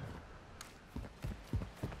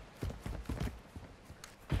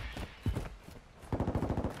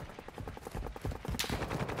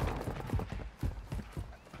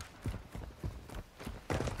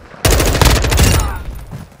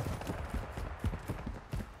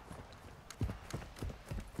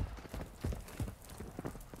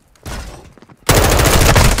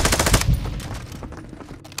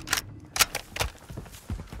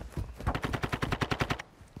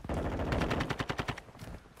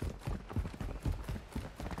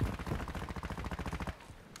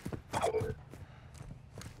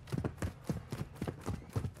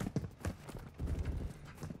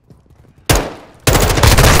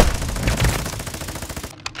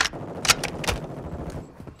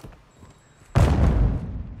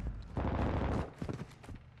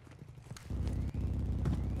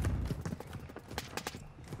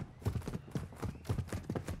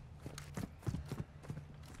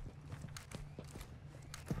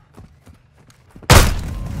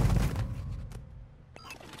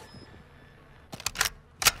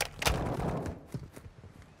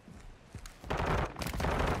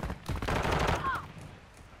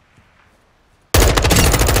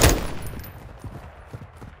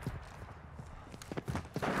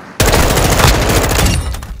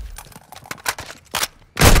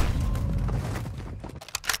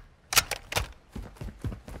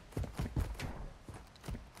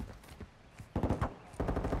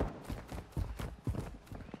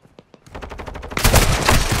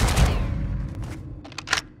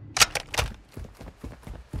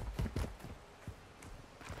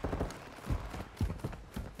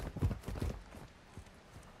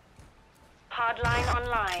 Hardline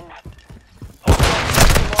online.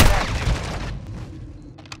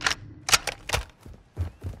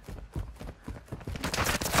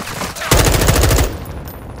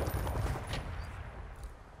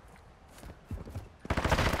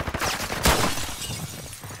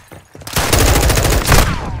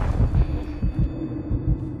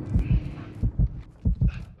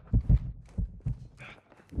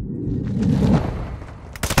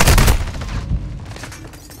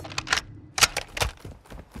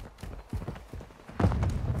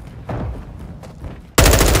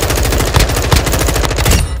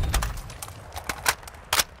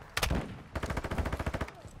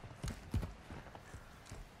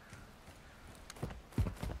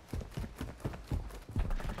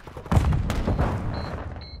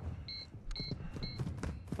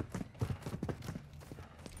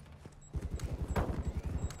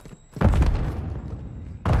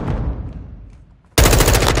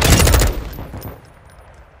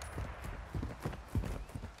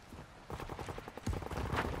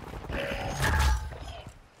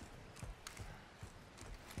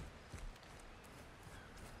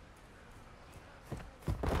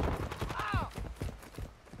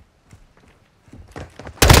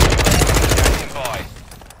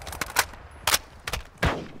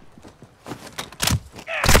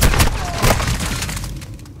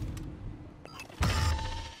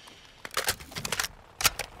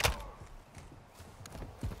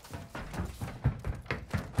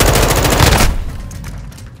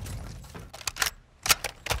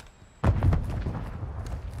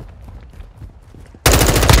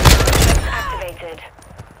 Activated.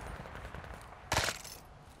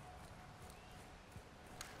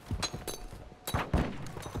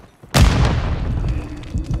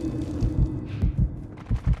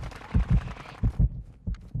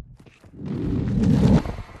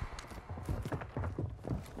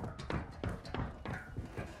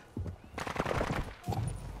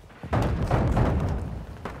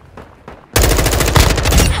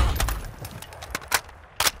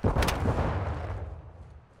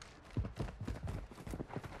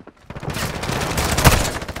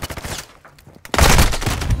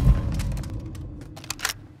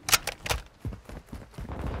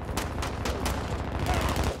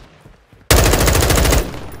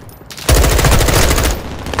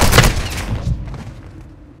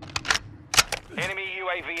 Enemy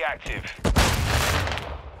UAV active.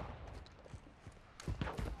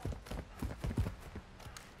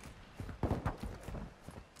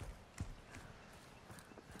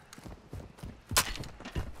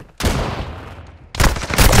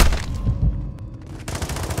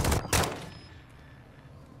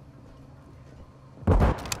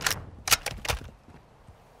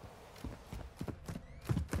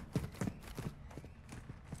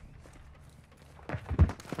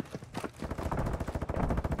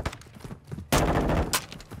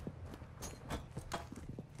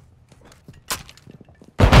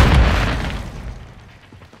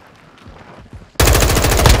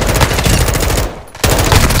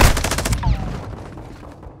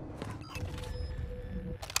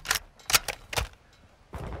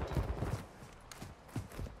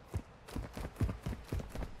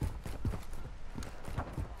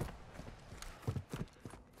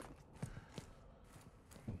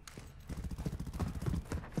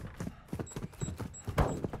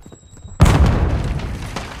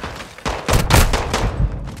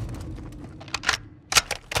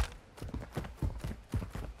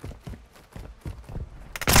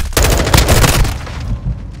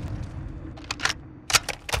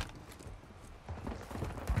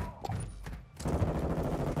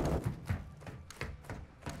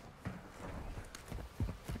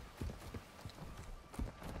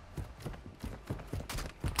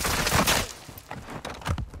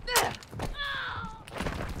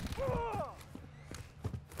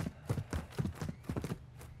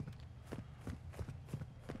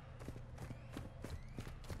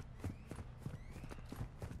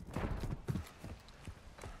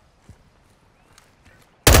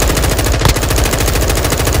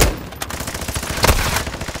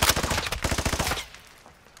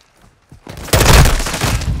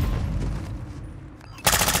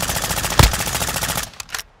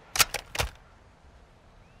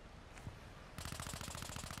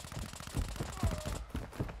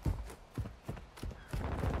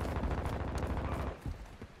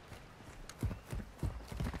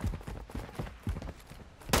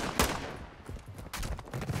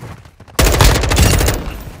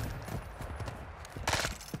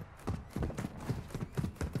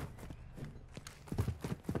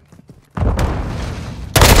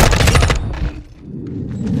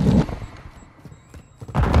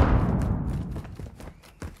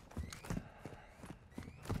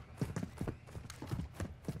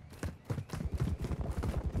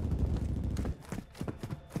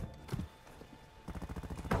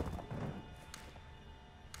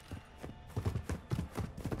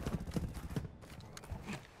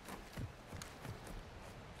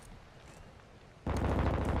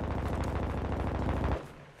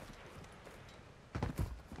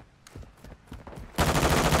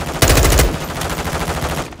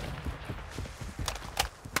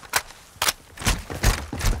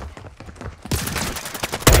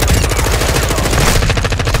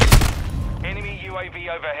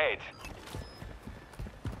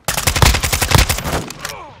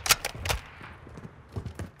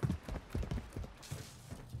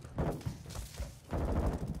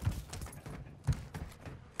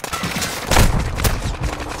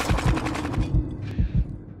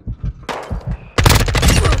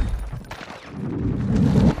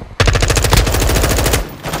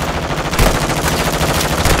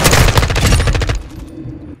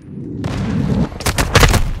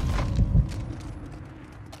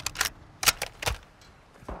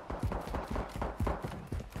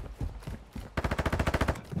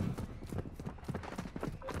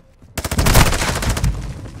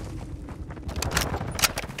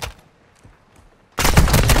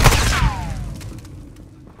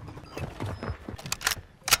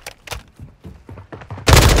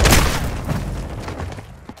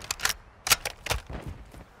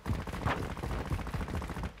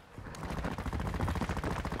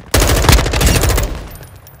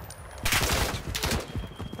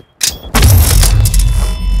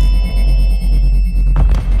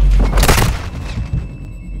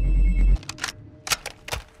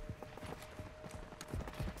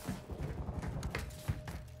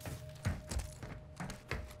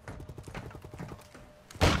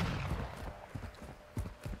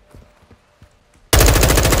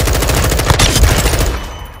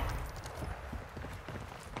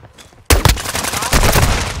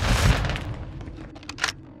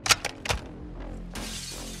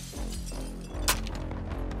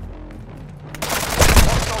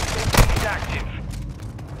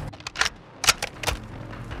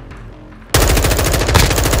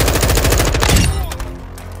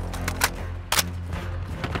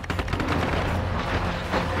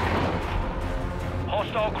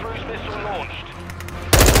 Hostile cruise missile launched.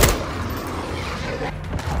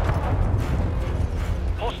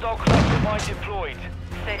 Hostile cluster mine deployed.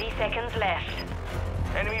 30 seconds left.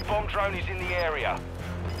 Enemy bomb drone is in the area.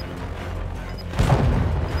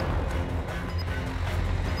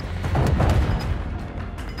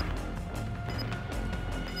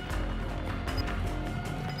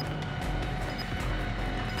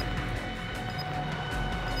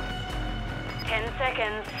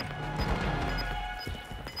 Seconds.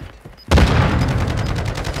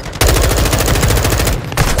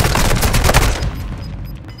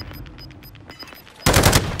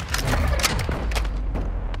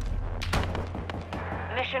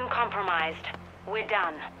 Mission compromised. We're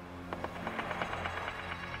done.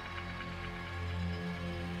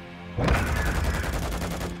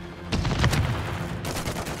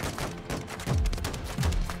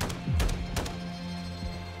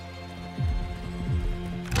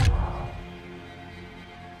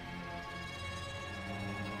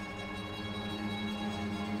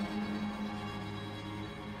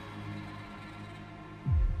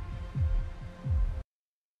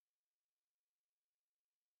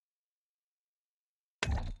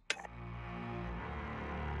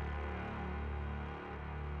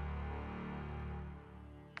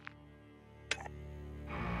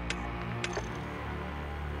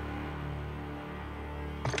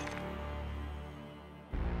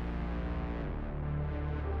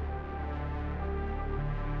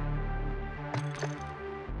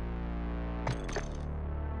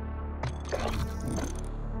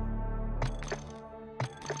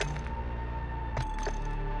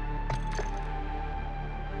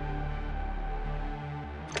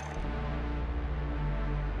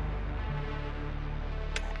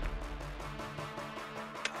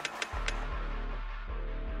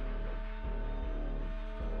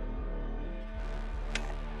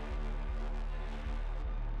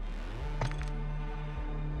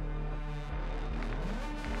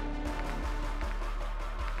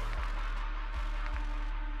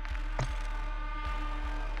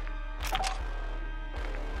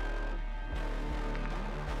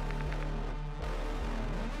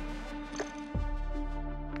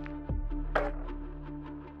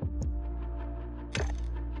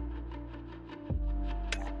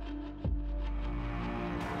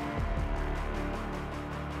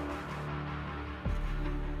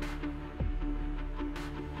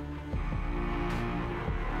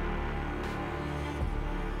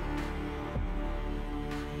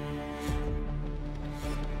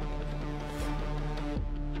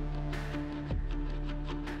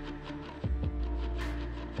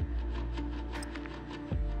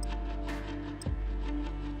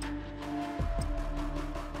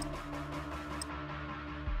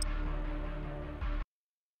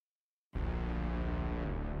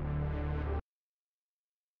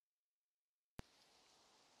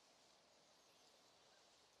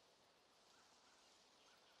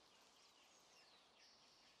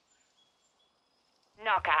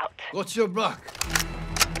 Knockout. What's your back?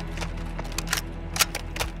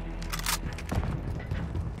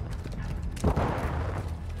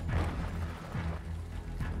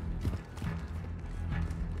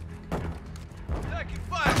 Taking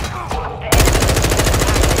fire!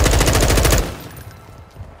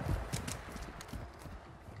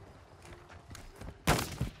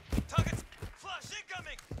 Target flash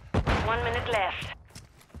incoming! 1 minute left.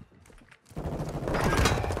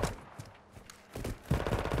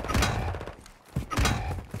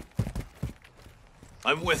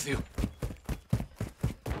 I'm with you.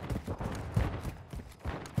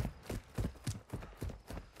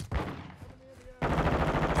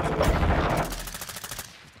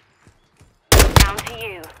 Down to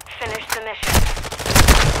you. Finish the mission.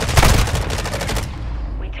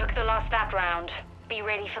 We took the loss that round. Be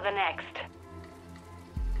ready for the next.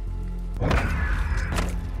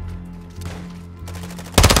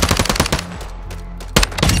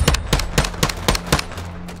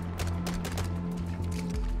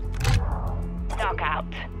 Knockout.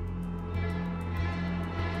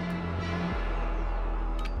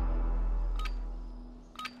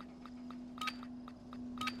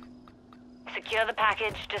 Secure the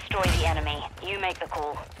package, destroy the enemy. You make the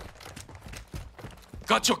call.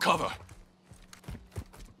 Got your cover.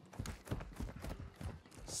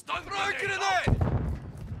 Stun grenade!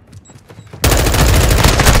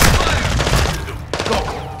 Go!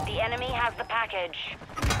 The enemy has the package.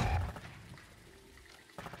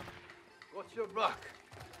 What's your back?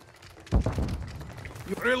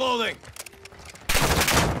 You reloading!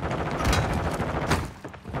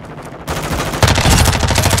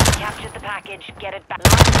 Captured the package, get it back.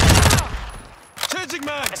 Changing The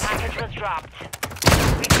mags! package was dropped.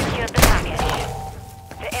 We secured the package.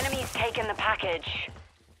 The enemy's taken the package.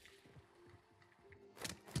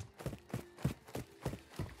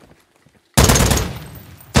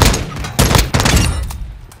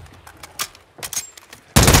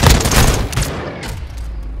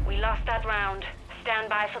 We lost that round. Stand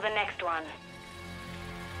by for the next one.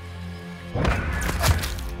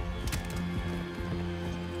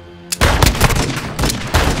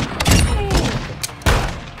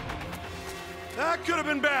 That could have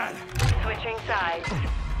been bad. Switching sides.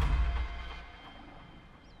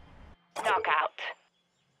 Knockout.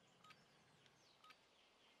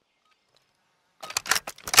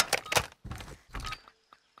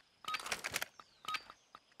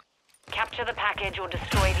 Capture the package or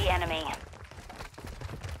destroy the enemy.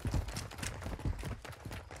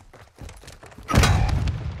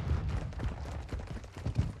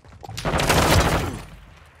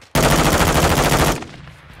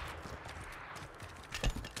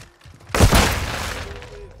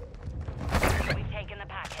 We've taken the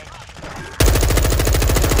package.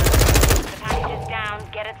 The package is down.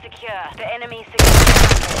 Get it secure. The enemy secured the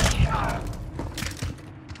package.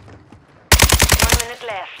 1 minute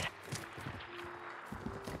left.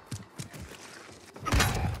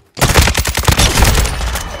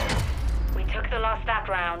 We took the loss that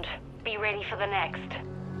round. Be ready for the next.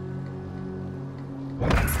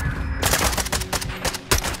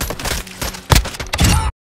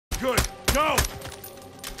 Good. Go!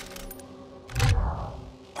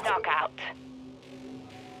 Knockout.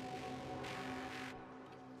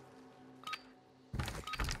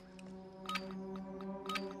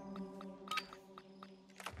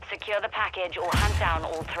 Secure the package or hunt down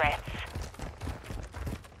all threats.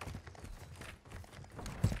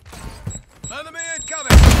 Enemy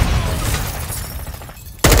incoming!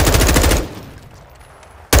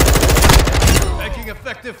 Making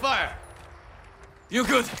effective fire. You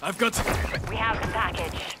good? I've got... We have the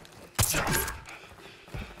package.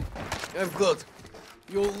 I'm good.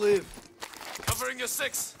 You'll live. Covering your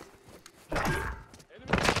 6.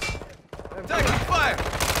 I'm taking fire!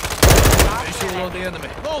 Visual on the enemy.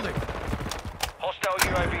 Loading! Hostile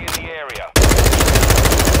UAV in the area.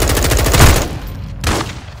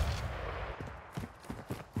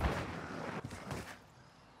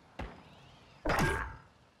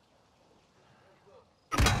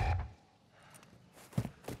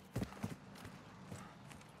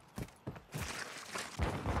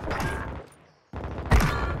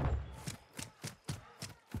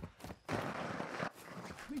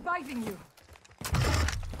 Reviving you.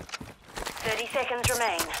 30 seconds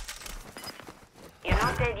remain. You're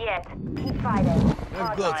not dead yet. Keep fighting.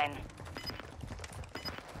 I'm good. Hardline.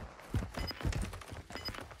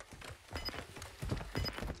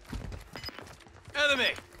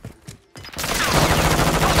 Enemy!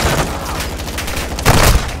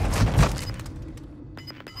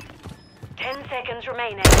 10 seconds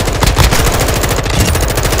remaining.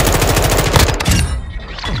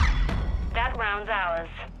 That round's ours.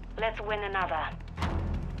 Let's win another.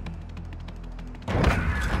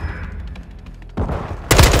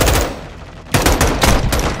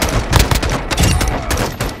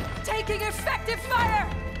 Taking effective fire!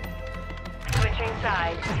 Switching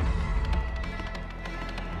sides.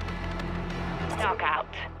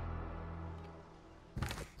 Knockout.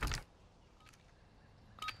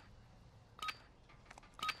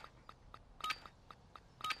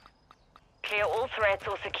 Clear all threats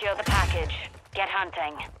or secure the package. Get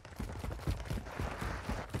hunting.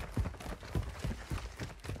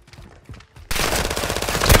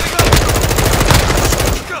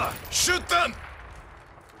 Shoot them!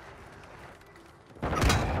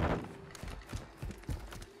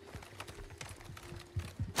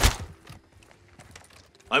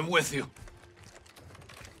 I'm with you.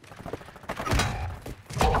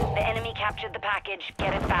 The enemy captured the package.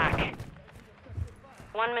 Get it back.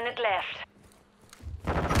 1 minute left.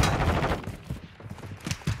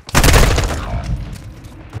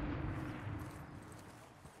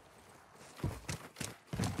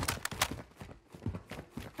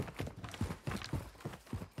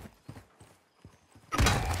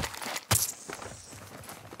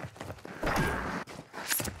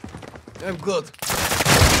 I'm good.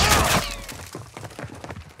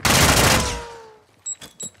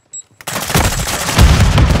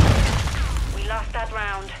 We lost that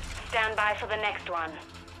round. Stand by for the next one.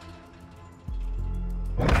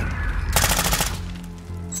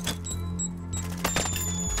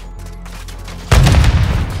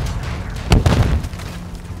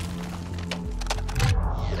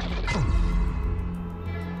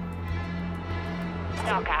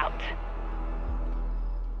 Knockout.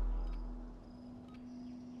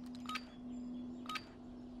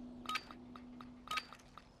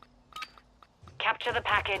 Capture the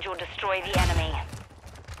package or destroy the enemy.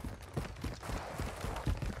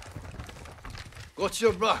 Got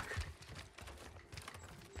your back.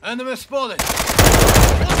 Enemy spotted.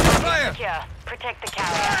 What's the fire? Secure. Protect the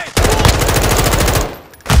carrier.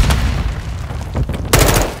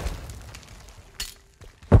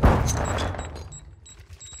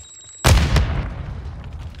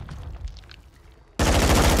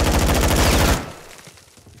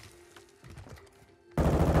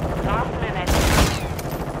 Last minute.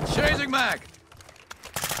 Chasing mag.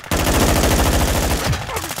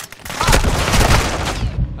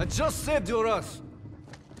 I just saved your ass.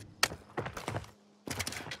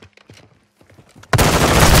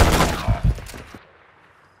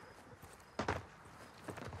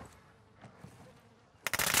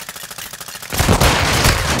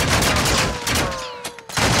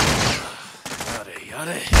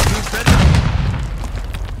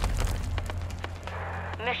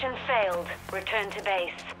 Mission failed. Return to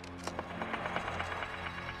base.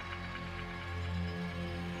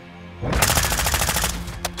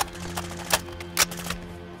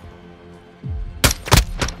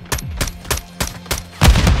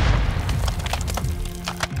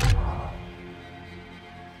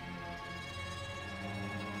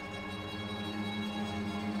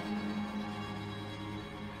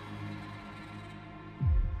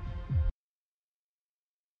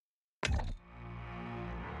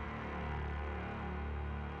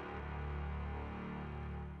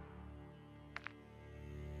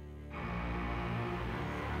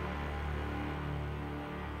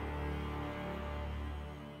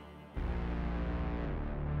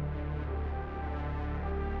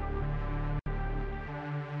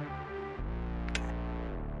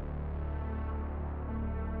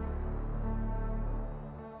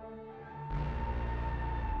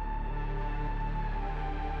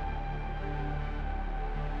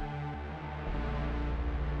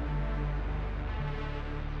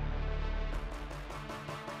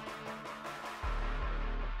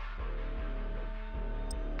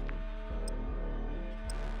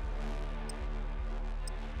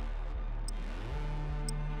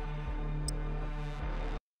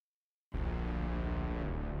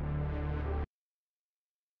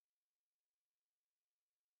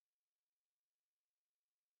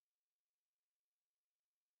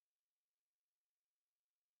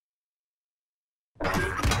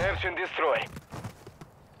 Search and destroy.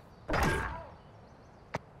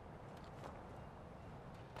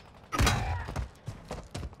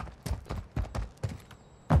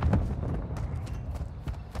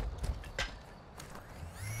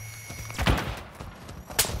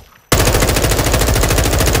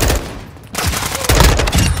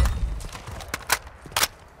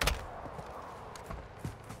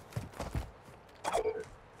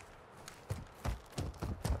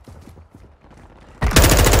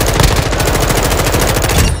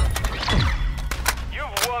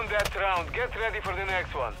 That round. Get ready for the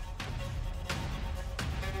next one.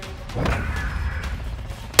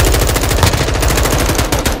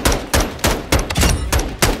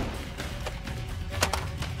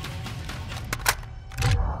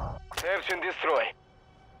 Search and destroy.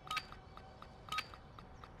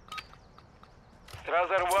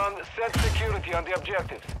 Strasser 1, set security on the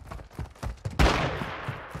objectives.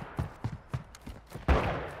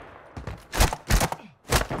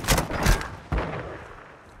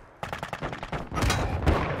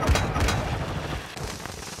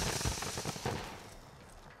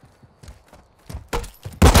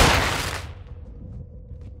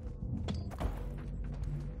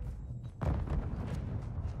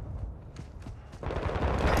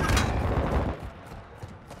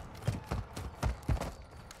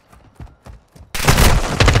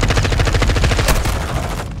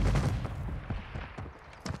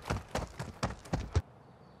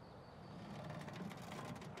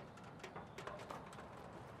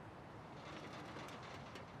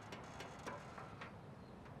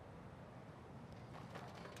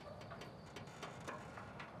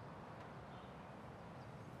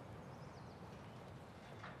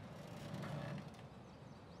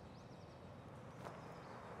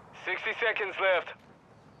 "60 seconds left.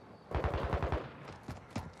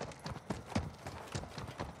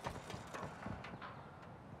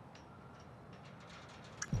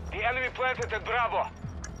 The enemy planted at Bravo.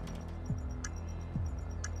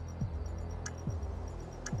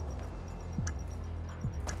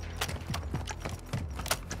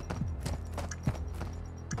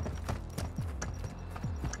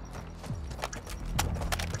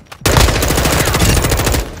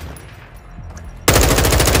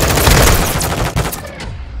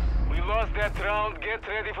 We lost that round. Get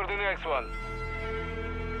ready for the next one.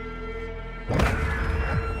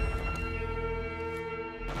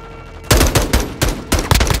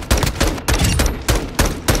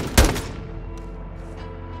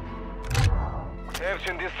 Search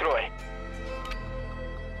and destroy.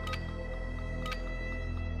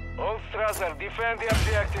 All Strasser, defend the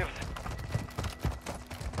objectives.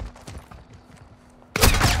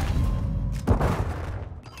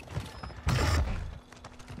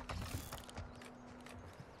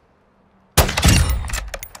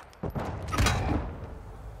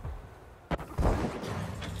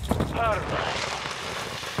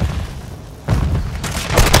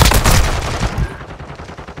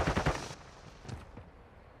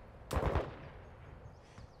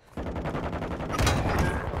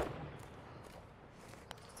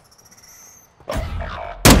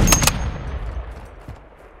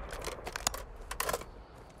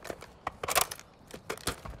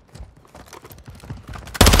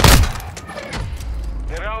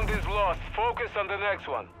 The round is lost. Focus on the next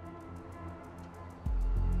one.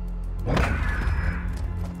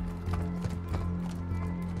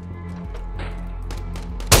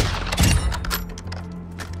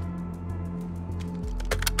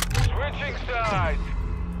 Switching sides.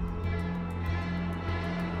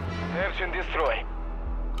 Search and destroy.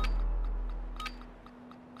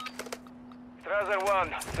 Strasser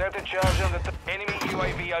 1, set a charge on the enemy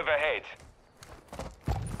UAV overhead.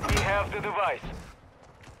 We have the device.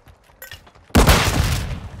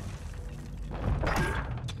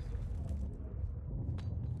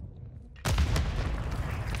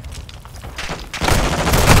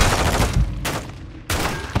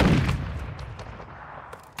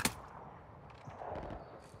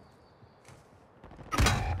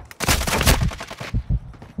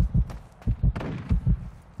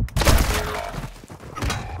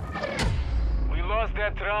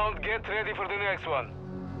 That round, get ready for the next one.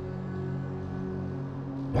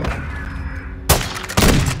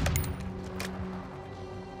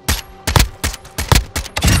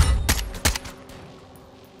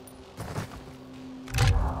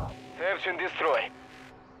 Search and destroy.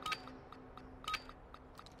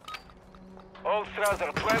 All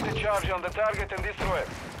Strasser, plant a charge on the target and destroy it.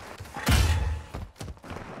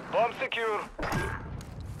 Bomb secure.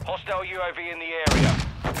 Hostile UAV in the area.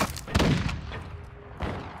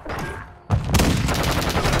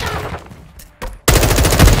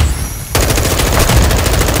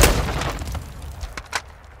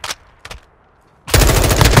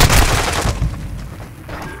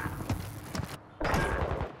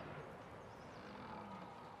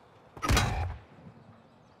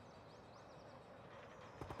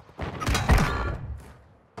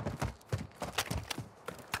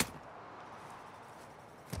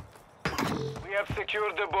 We have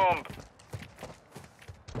secured the bomb.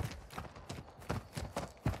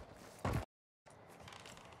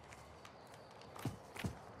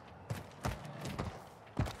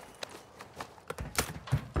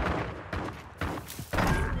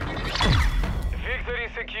 Victory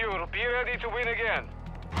secure. Be ready to win again.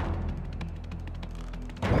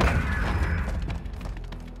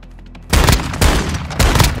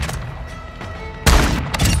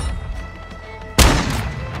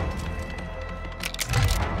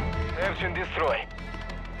 Search and destroy.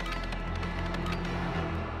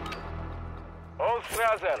 All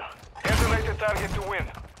Strasser, isolate the target to win.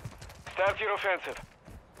 Start your offensive.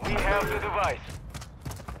 We have the device.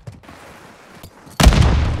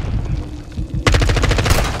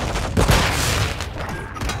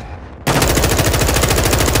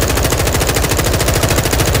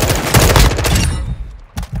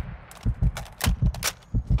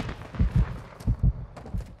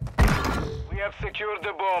 We have secured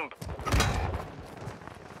the bomb.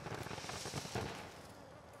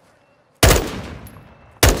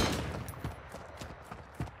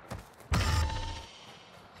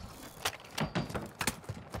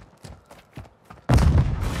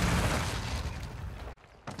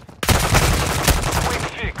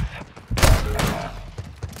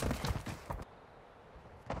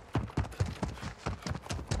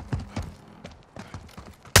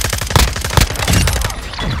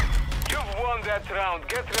 That round.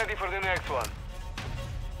 Get ready for the next one.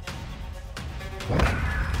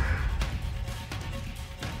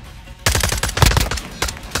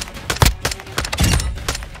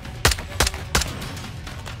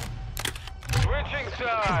 Switching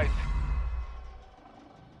sides.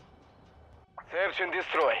 Search and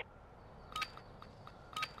destroy.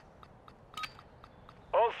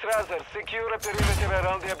 All Strasser, secure a perimeter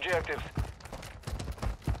around the objectives.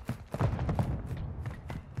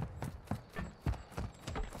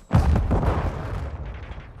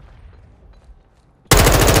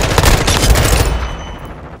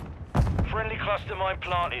 Cluster mine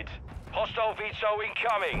planted. Hostile VTOL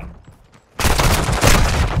incoming.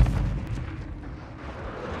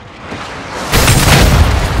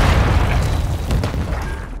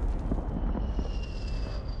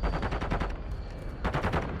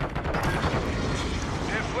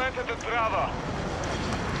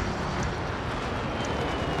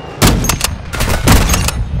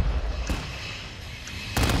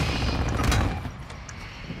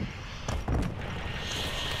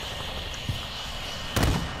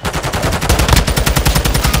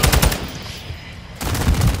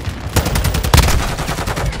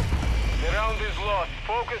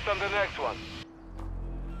 the next one.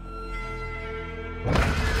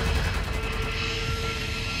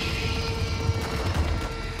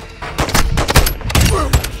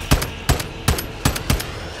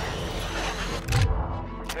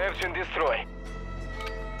 Search and destroy.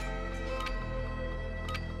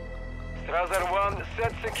 Strasser 1,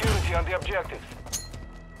 set security on the objectives.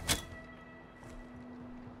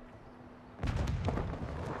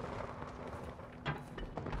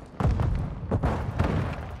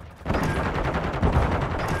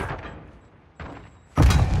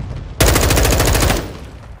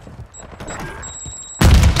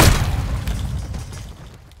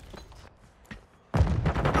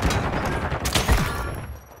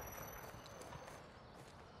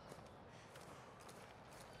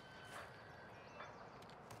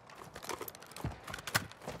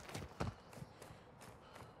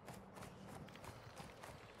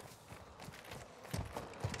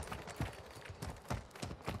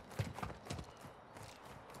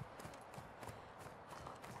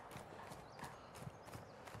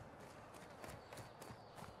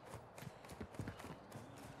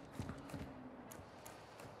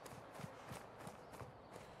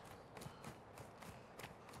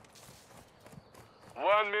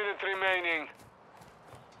 One minute remaining.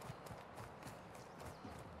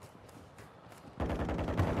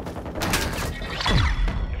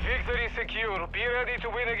 Victory secure. Be ready to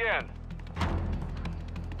win again.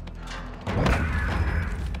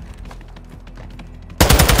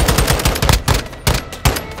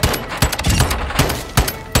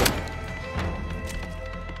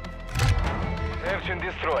 Search and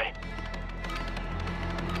destroy.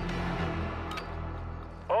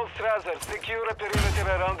 All Strasser, secure a perimeter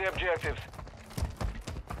around the objectives.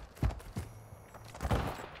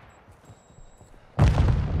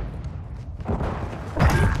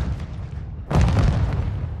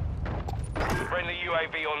 Friendly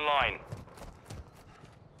UAV online.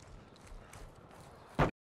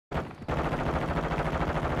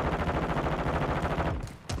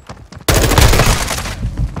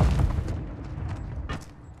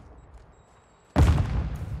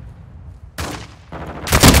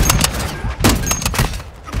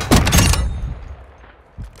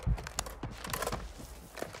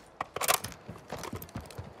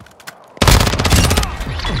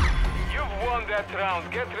 That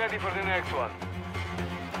round. Get ready for the next one.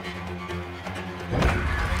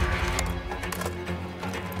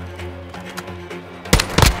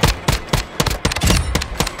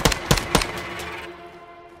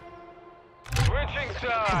 Switching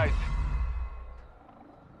sides.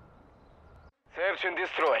 Search and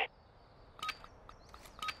destroy.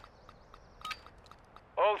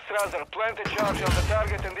 All Strasser, plant a charge on the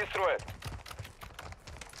target and destroy it.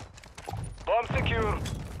 Bomb secure.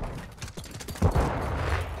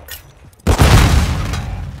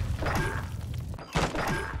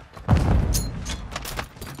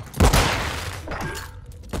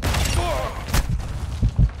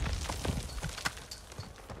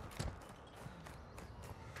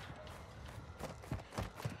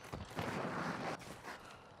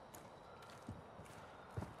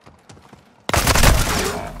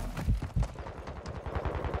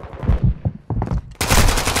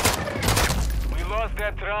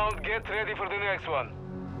 That round, get ready for the next one.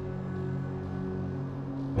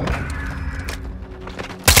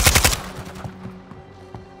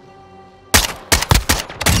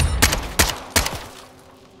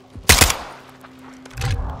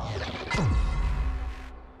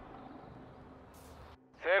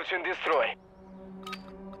 Search and destroy.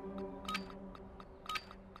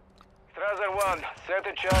 Strasser 1, set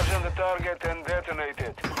a charge on the target and detonate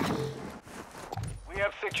it. We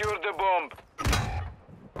have secured the bomb.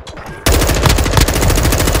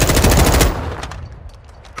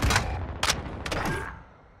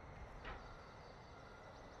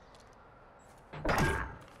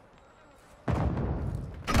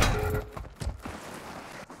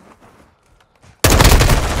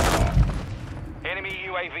 Enemy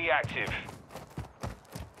UAV active.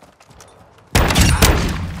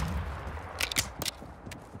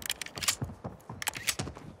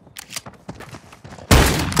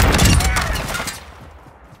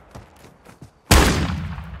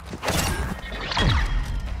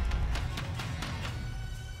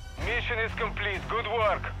 Mission is complete. Good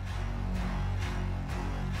work.